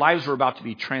 but their lives were about to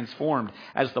be transformed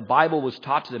as the Bible was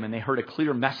taught to them and they heard a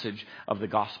clear message of the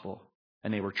gospel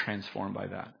and they were transformed by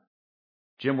that.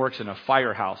 Jim works in a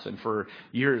firehouse, and for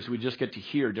years we just get to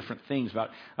hear different things about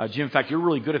Jim. In fact, you're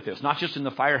really good at this, not just in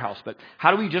the firehouse, but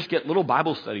how do we just get little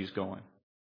Bible studies going?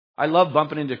 I love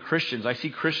bumping into Christians. I see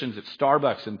Christians at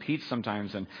Starbucks and Pete's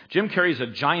sometimes, and Jim carries a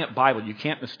giant Bible. You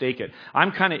can't mistake it.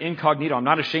 I'm kind of incognito. I'm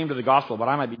not ashamed of the gospel, but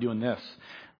I might be doing this.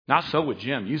 Not so with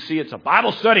Jim. You see, it's a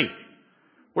Bible study.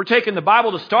 We're taking the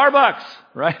Bible to Starbucks,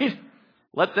 right?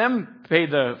 Let them pay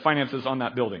the finances on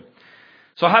that building.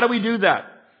 So how do we do that?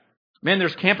 Man,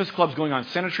 there's campus clubs going on.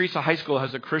 Santa Teresa High School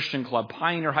has a Christian club.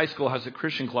 Pioneer High School has a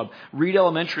Christian club. Reed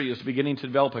Elementary is beginning to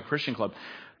develop a Christian club.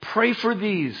 Pray for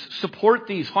these. Support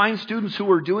these. Find students who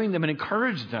are doing them and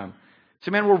encourage them.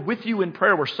 Say, man, we're with you in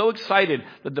prayer. We're so excited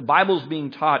that the Bible's being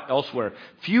taught elsewhere.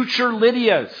 Future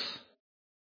Lydias.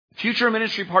 Future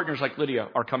ministry partners like Lydia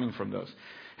are coming from those.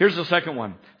 Here's the second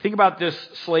one. Think about this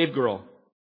slave girl.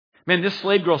 Man, this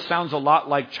slave girl sounds a lot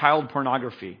like child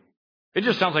pornography. It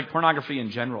just sounds like pornography in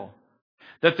general.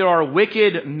 That there are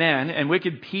wicked men and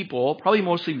wicked people, probably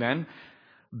mostly men,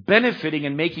 benefiting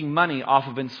and making money off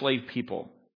of enslaved people.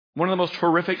 One of the most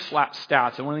horrific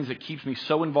stats, and one of the things that keeps me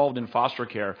so involved in foster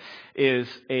care, is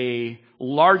a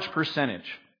large percentage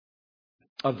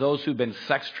of those who've been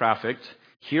sex trafficked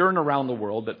here and around the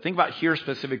world, but think about here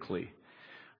specifically,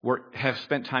 have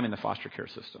spent time in the foster care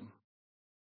system.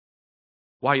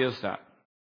 Why is that?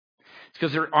 It's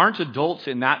because there aren't adults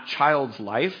in that child's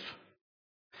life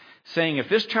saying, if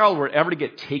this child were ever to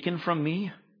get taken from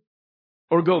me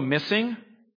or go missing,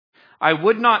 I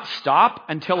would not stop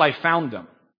until I found them.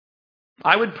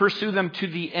 I would pursue them to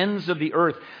the ends of the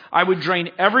earth. I would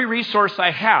drain every resource I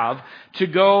have to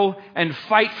go and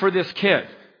fight for this kid.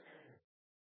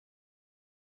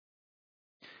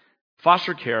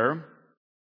 Foster care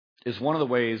is one of the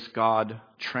ways God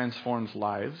transforms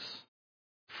lives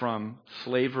from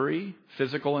slavery,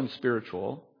 physical and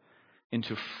spiritual,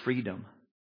 into freedom,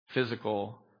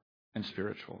 physical and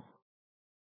spiritual.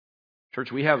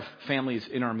 Church, we have families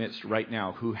in our midst right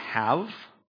now who have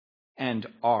and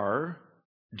are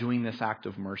doing this act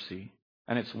of mercy,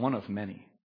 and it's one of many.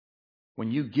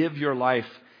 When you give your life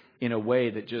in a way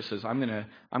that just says, I'm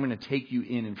going to take you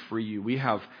in and free you. We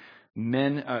have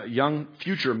men, young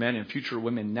future men and future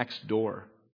women next door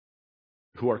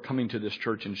who are coming to this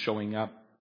church and showing up.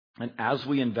 And as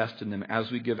we invest in them, as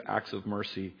we give acts of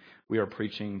mercy, we are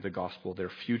preaching the gospel.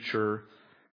 They're future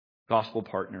gospel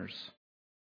partners.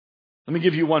 Let me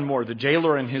give you one more. The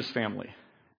jailer and his family.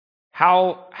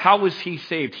 How was he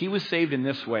saved? He was saved in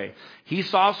this way. He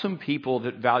saw some people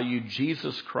that valued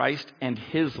Jesus Christ and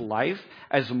his life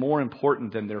as more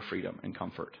important than their freedom and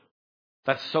comfort.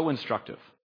 That's so instructive.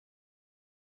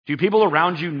 Do people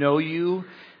around you know you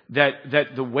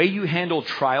that the way you handle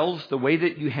trials, the way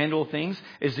that you handle things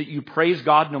is that you praise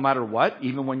God no matter what,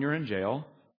 even when you're in jail,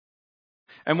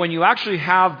 And when you actually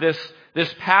have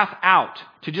this path out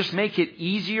to just make it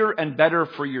easier and better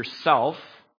for yourself,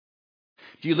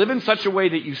 do you live in such a way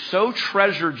that you so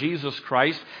treasure Jesus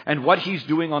Christ and what He's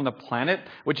doing on the planet,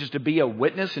 which is to be a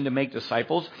witness and to make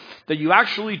disciples, that you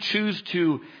actually choose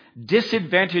to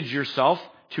disadvantage yourself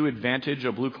to advantage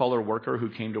a blue-collar worker who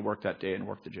came to work that day and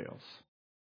worked the jails?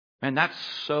 And that's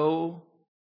so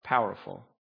powerful.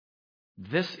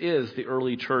 This is the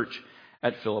early church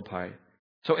at Philippi.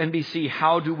 So NBC,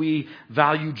 how do we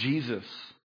value Jesus?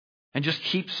 And just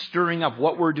keep stirring up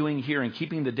what we're doing here and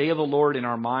keeping the day of the Lord in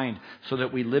our mind so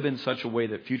that we live in such a way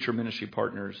that future ministry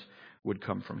partners would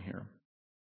come from here.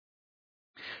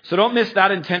 So don't miss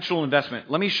that intentional investment.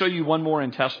 Let me show you one more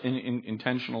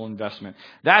intentional investment.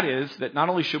 That is that not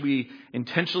only should we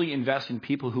intentionally invest in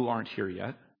people who aren't here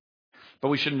yet, but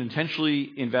we should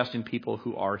intentionally invest in people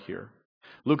who are here.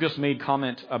 Lucas made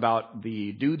comment about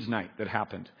the dudes' night that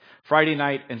happened Friday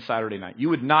night and Saturday night. You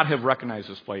would not have recognized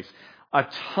this place. A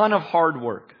ton of hard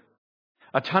work,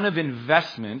 a ton of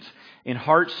investment in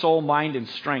heart, soul, mind, and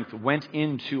strength went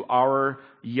into our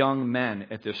young men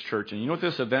at this church. And you know what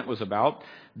this event was about?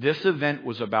 This event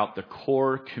was about the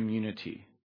core community.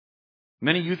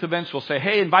 Many youth events will say,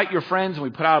 hey, invite your friends, and we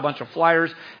put out a bunch of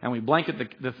flyers, and we blanket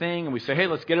the thing, and we say, hey,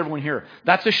 let's get everyone here.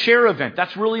 That's a share event.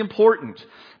 That's really important.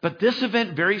 But this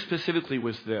event very specifically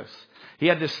was this. He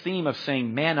had this theme of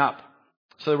saying, man up.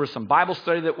 So there was some Bible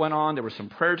study that went on. There was some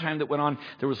prayer time that went on.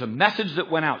 There was a message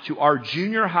that went out to our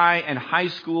junior high and high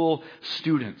school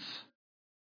students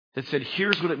that said,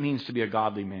 here's what it means to be a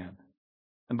godly man.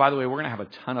 And by the way, we're going to have a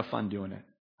ton of fun doing it.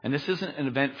 And this isn't an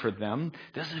event for them.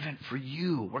 This is an event for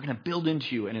you. We're going to build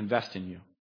into you and invest in you.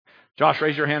 Josh,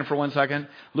 raise your hand for 1 second.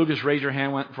 Lucas, raise your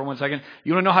hand for 1 second.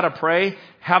 You want to know how to pray?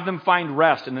 Have them find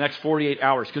rest in the next 48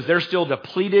 hours because they're still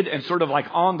depleted and sort of like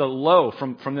on the low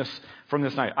from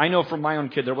this night. I know from my own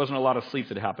kid, there wasn't a lot of sleep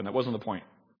that happened. That wasn't the point.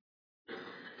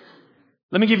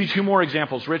 Let me give you two more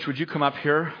examples. Rich, would you come up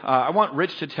here? I want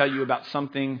Rich to tell you about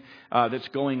something that's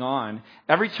going on.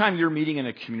 Every time you're meeting in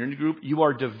a community group, you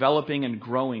are developing and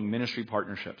growing ministry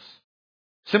partnerships.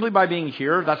 Simply by being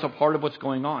here, that's a part of what's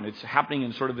going on. It's happening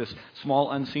in sort of this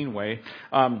small, unseen way.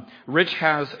 Rich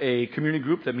has a community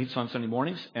group that meets on Sunday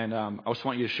mornings, and I just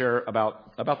want you to share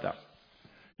about that.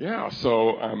 Yeah,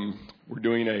 so we're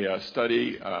doing a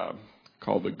study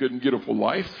called The Good and Beautiful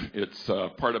Life. It's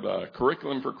part of a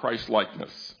curriculum for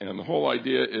Christ-likeness. And the whole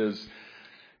idea is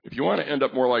if you want to end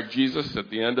up more like Jesus at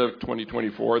the end of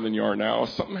 2024 than you are now,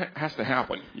 something has to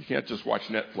happen. You can't just watch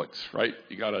Netflix, right?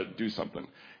 You got to do something.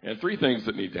 And three things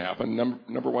that need to happen.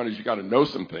 Number one is you got to know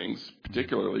some things.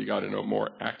 Particularly, you got to know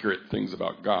more accurate things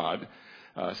about God.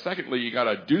 Secondly, you got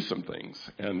to do some things,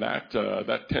 and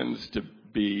that tends to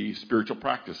be spiritual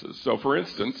practices. So, for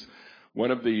instance, one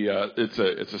of the it's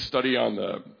a study on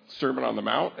the Sermon on the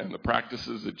Mount and the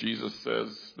practices that Jesus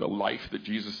says, the life that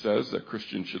Jesus says that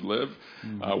Christians should live.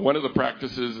 One of the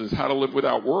practices is how to live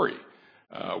without worry.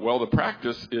 Well, the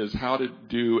practice is how to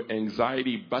do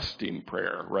anxiety-busting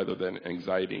prayer rather than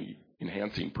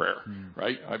anxiety-enhancing prayer,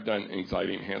 right? I've done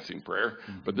anxiety-enhancing prayer,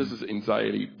 but this is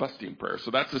anxiety-busting prayer.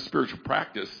 So that's a spiritual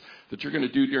practice that you're going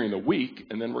to do during the week,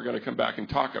 and then we're going to come back and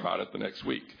talk about it the next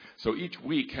week. So each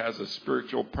week has a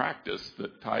spiritual practice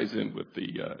that ties in with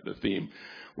the theme.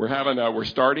 We're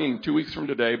starting 2 weeks from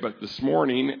today, but this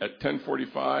morning at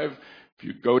 10:45. If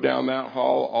you go down that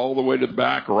hall all the way to the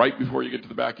back, right before you get to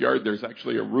the backyard, there's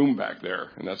actually a room back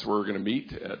there. And that's where we're going to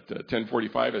meet at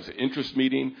 10:45 as an interest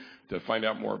meeting to find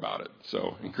out more about it.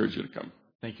 So I encourage you to come.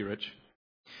 Thank you, Rich.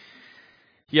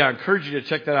 Yeah, I encourage you to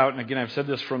check that out. And again, I've said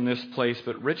this from this place,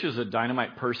 but Rich is a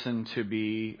dynamite person to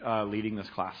be leading this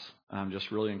class. Just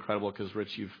really incredible because,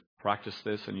 Rich, you've practiced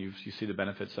this and you see the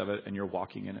benefits of it and you're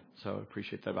walking in it. So I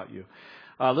appreciate that about you.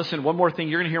 Listen, one more thing.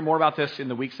 You're going to hear more about this in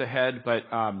the weeks ahead, but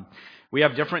we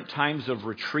have different times of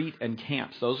retreat and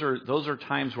camps. Those are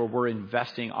times where we're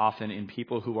investing often in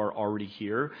people who are already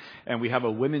here, and we have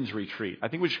a women's retreat. I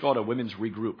think we should call it a women's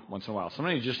regroup once in a while.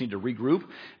 Sometimes you just need to regroup,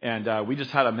 and we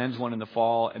just had a men's one in the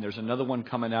fall, and there's another one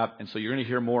coming up, and so you're going to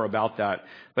hear more about that.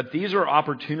 But these are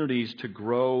opportunities to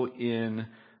grow in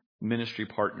ministry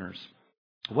partners.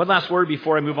 One last word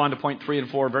before I move on to point 3 and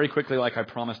 4, very quickly, like I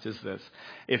promised, is this.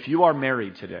 If you are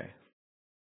married today,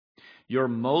 your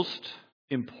most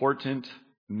important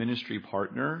ministry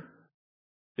partner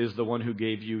is the one who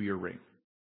gave you your ring.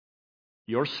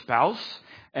 Your spouse,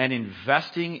 and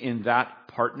investing in that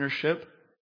partnership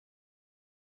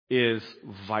is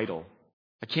vital.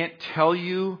 I can't tell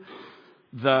you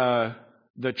the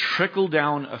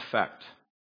trickle-down effect,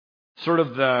 sort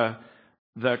of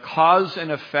the cause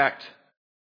and effect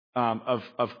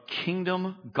of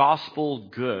kingdom gospel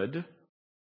good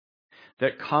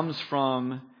that comes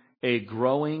from a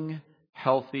growing,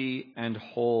 healthy, and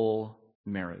whole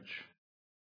marriage.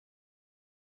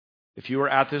 If you are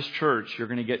at this church, you're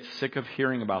going to get sick of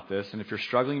hearing about this. And if you're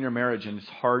struggling in your marriage and it's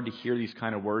hard to hear these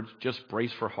kind of words, just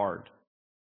brace for hard.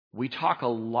 We talk a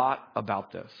lot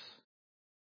about this.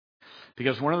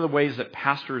 Because one of the ways that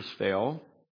pastors fail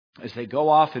is they go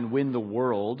off and win the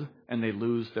world and they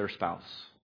lose their spouse.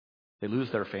 They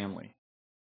lose their family.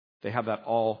 They have that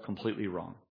all completely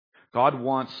wrong. God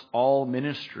wants all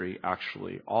ministry,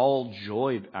 actually, all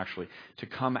joy, actually, to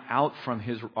come out from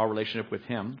our relationship with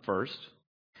Him first.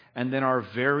 And then our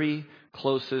very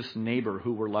closest neighbor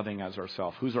who we're loving as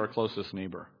ourselves. Who's our closest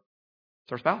neighbor?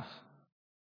 It's our spouse.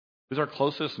 Who's our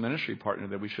closest ministry partner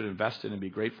that we should invest in and be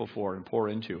grateful for and pour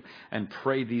into and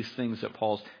pray these things that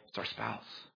it's our spouse.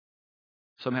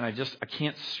 So man, I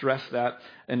can't stress that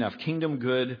enough. Kingdom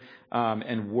good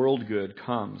and world good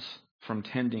comes from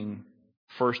tending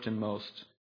first and most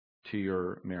to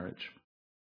your marriage.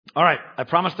 All right, I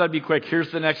promised I'd be quick. Here's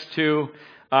the next two.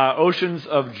 Oceans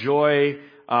of joy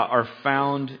are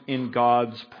found in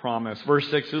God's promise. Verse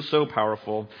 6 is so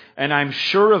powerful. And I'm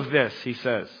sure of this, he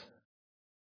says.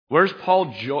 Where's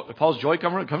Paul's joy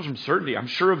come from? It comes from certainty. I'm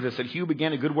sure of this, that he who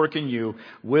began a good work in you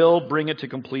will bring it to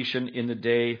completion in the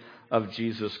day of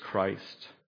Jesus Christ.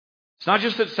 It's not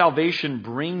just that salvation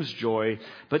brings joy,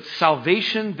 but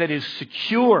salvation that is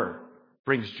secure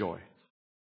brings joy.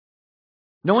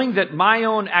 Knowing that my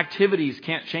own activities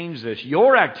can't change this.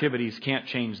 Your activities can't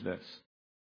change this.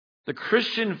 The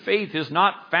Christian faith is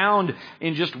not found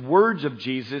in just words of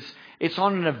Jesus. It's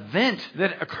on an event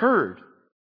that occurred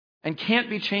and can't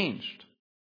be changed.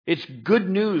 It's good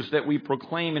news that we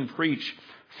proclaim and preach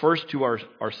first to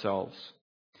ourselves.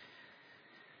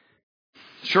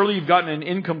 Surely you've gotten an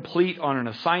incomplete on an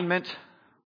assignment.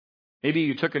 Maybe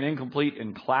you took an incomplete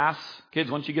in class. Kids,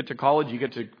 once you get to college, you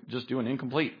get to just do an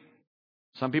incomplete.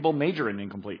 Some people major in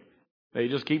incomplete. They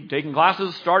just keep taking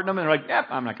classes, starting them, and they're like,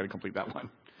 I'm not going to complete that one.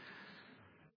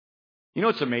 You know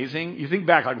what's amazing? You think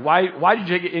back, like, why did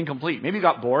you take it incomplete? Maybe you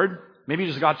got bored. Maybe you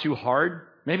just got too hard.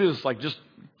 Maybe it was like just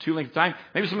too length of time.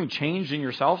 Maybe something changed in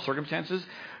yourself, circumstances.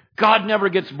 God never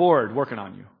gets bored working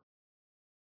on you.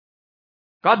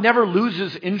 God never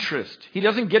loses interest. He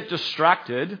doesn't get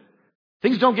distracted.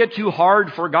 Things don't get too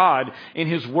hard for God in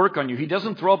His work on you. He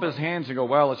doesn't throw up His hands and go,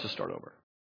 well, let's just start over.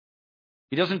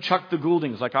 He doesn't chuck the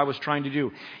Gouldings like I was trying to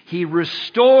do. He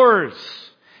restores.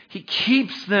 He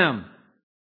keeps them.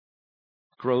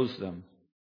 Grows them.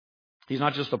 He's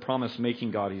not just the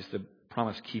promise-making God, He's the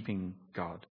promise-keeping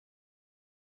God.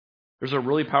 There's a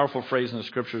really powerful phrase in the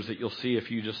Scriptures that you'll see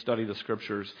if you just study the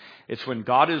Scriptures. It's when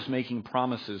God is making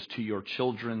promises to your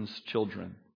children's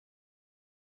children.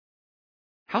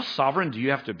 How sovereign do you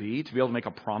have to be able to make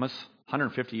a promise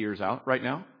 150 years out right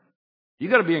now?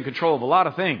 You've got to be in control of a lot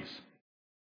of things.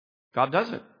 God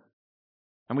does it.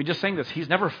 And we just sang this. He's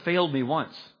never failed me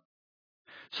once.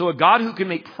 So a God who can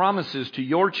make promises to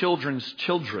your children's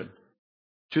children,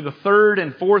 to the third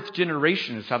and fourth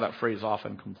generation is how that phrase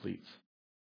often completes.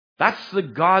 That's the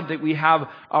God that we have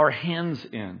our hands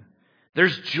in.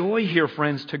 There's joy here,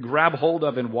 friends, to grab hold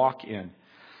of and walk in.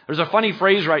 There's a funny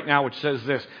phrase right now which says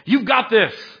this, you've got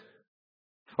this.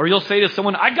 Or you'll say to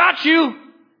someone, I got you.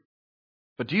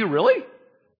 But do you really?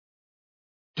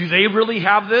 Do they really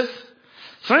have this?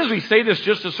 Sometimes we say this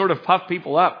just to sort of puff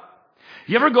people up.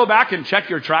 You ever go back and check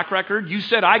your track record? You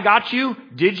said, I got you.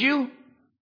 Did you?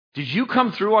 Did you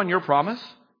come through on your promise?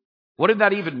 What did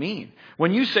that even mean?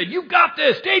 When you said, you got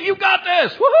this, Dave, you got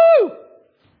this. Woohoo!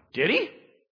 Did he?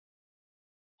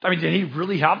 I mean, did he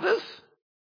really have this?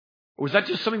 Or was that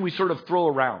just something we sort of throw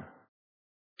around?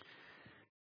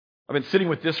 I've been sitting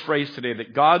with this phrase today,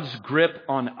 that God's grip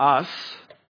on us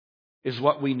is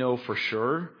what we know for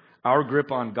sure. Our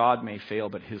grip on God may fail,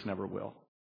 but His never will.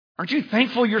 Aren't you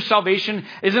thankful your salvation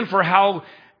isn't for how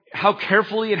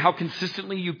carefully and how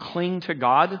consistently you cling to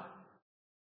God?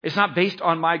 It's not based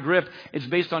on my grip. It's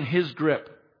based on His grip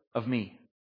of me.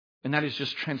 And that is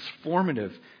just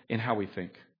transformative in how we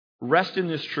think. Rest in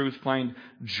this truth. Find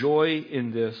joy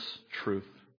in this truth.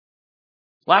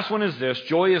 Last one is this.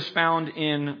 Joy is found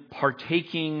in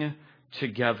partaking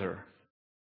together.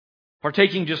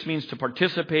 Partaking just means to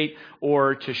participate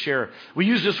or to share. We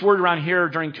use this word around here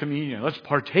during communion. Let's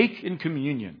partake in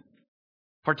communion.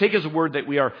 Partake is a word that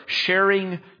we are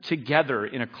sharing together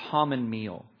in a common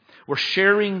meal. We're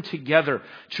sharing together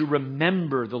to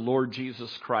remember the Lord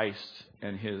Jesus Christ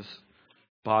and His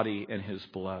body and His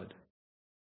blood.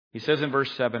 He says in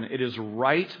verse 7, it is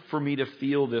right for me to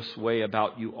feel this way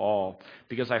about you all,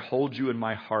 because I hold you in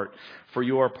my heart, for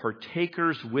you are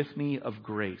partakers with me of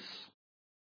grace.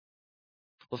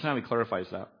 Listen how he clarifies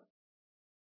that.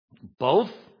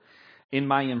 both in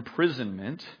my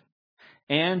imprisonment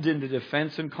and in the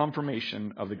defense and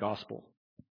confirmation of the gospel.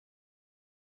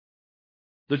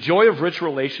 The joy of rich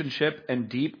relationship and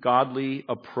deep, godly,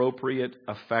 appropriate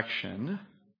affection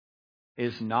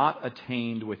is not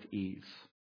attained with ease.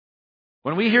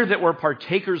 When we hear that we're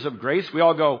partakers of grace, we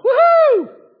all go, woohoo!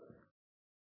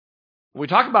 When we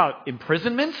talk about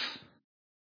imprisonments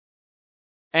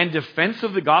and defense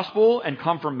of the gospel and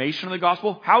confirmation of the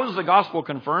gospel, how is the gospel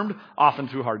confirmed? Often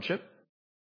through hardship.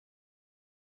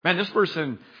 Man, this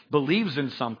person believes in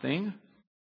something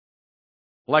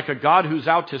like a God who's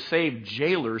out to save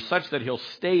jailers such that he'll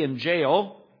stay in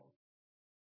jail,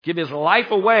 give his life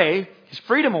away, his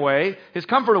freedom away, his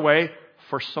comfort away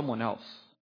for someone else.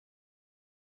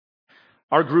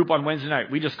 Our group on Wednesday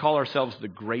night, we just call ourselves the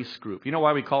Grace Group. You know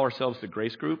why we call ourselves the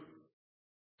Grace Group?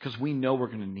 Because we know we're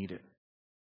going to need it.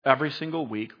 Every single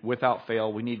week, without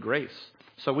fail, we need grace.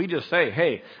 So we just say,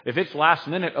 hey, if it's last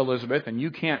minute, Elizabeth, and you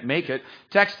can't make it,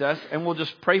 text us and we'll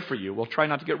just pray for you. We'll try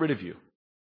not to get rid of you.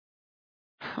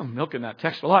 I'm milking that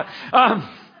text a lot. But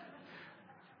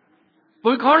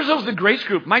we call ourselves the Grace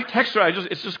Group. My text,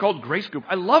 it's just called Grace Group.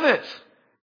 I love it.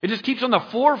 It just keeps on the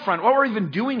forefront. What we're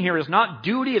even doing here is not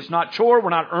duty. It's not chore. We're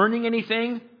not earning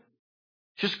anything.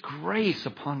 Just grace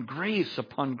upon grace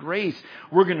upon grace.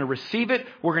 We're going to receive it.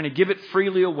 We're going to give it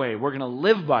freely away. We're going to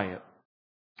live by it.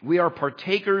 We are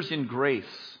partakers in grace.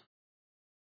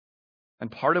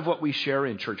 And part of what we share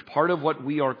in church, part of what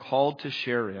we are called to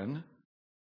share in,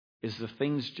 is the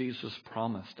things Jesus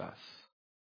promised us.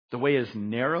 The way is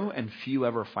narrow and few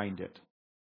ever find it.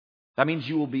 That means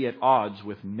you will be at odds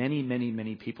with many, many,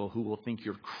 many people who will think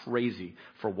you're crazy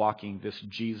for walking this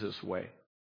Jesus way.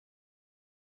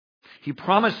 He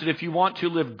promised that if you want to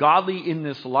live godly in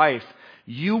this life,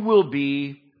 you will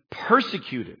be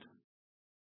persecuted.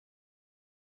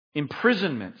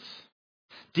 Imprisonments.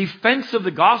 Defense of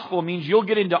the gospel means you'll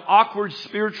get into awkward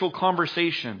spiritual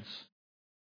conversations.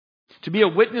 To be a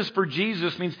witness for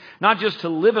Jesus means not just to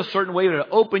live a certain way, but to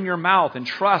open your mouth and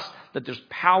trust that there's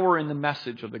power in the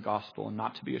message of the gospel and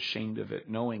not to be ashamed of it,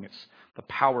 knowing it's the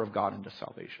power of God into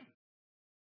salvation.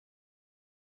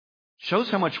 Shows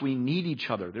how much we need each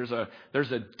other. There's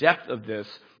a depth of this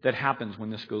that happens when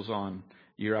this goes on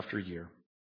year after year.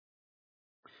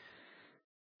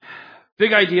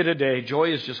 Big idea today.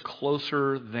 Joy is just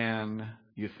closer than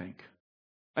you think.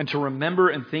 And to remember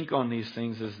and think on these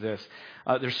things is this.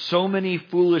 There's so many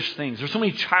foolish things. There's so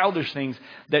many childish things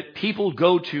that people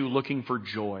go to looking for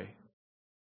joy.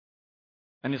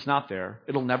 And it's not there.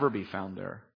 It'll never be found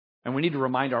there. And we need to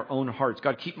remind our own hearts.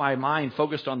 God, keep my mind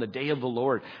focused on the day of the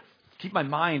Lord. Keep my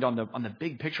mind on the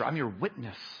big picture. I'm your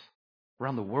witness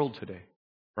around the world today,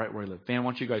 right where I live. Van,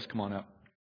 why don't you guys come on up?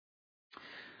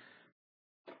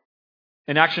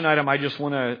 An action item I just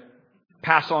want to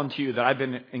pass on to you that I've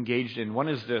been engaged in. One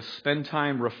is this: spend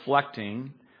time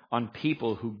reflecting on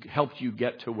people who helped you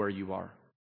get to where you are.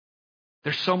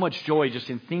 There's so much joy just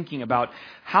in thinking about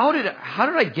how did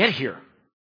I get here?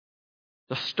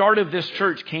 The start of this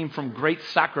church came from great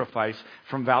sacrifice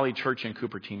from Valley Church in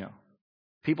Cupertino.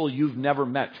 People you've never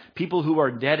met. People who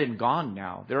are dead and gone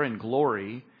now. They're in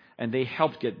glory, and they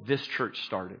helped get this church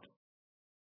started.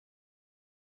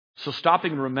 So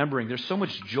stopping and remembering, there's so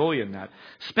much joy in that.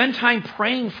 Spend time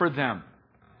praying for them.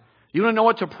 You want to know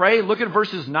what to pray? Look at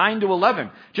verses 9 to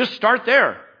 11. Just start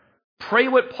there. Pray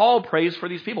what Paul prays for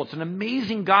these people. It's an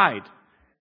amazing guide.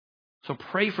 So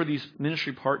pray for these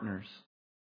ministry partners.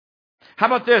 How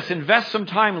about this? Invest some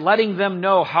time letting them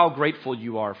know how grateful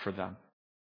you are for them.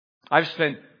 I've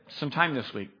spent some time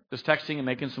this week just texting and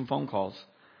making some phone calls.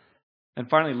 And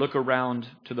finally, look around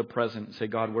to the present and say,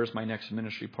 God, where's my next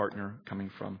ministry partner coming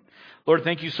from? Lord,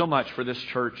 thank you so much for this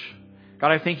church.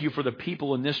 God, I thank you for the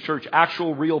people in this church,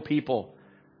 actual real people.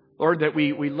 Lord, that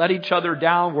we let each other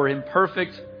down. We're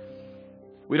imperfect.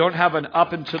 We don't have an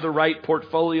up and to the right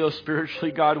portfolio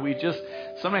spiritually, God. We just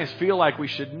sometimes feel like we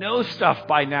should know stuff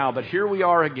by now, but here we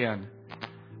are again.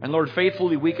 And Lord,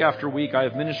 faithfully, week after week, I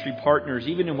have ministry partners,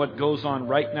 even in what goes on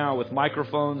right now with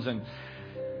microphones and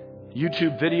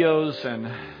YouTube videos and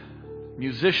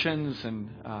musicians and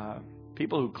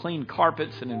people who clean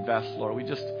carpets and invest, Lord. We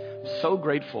just so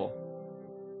grateful.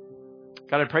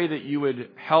 God, I pray that you would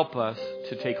help us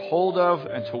to take hold of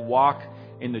and to walk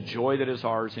in the joy that is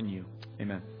ours in you.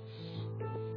 Amen.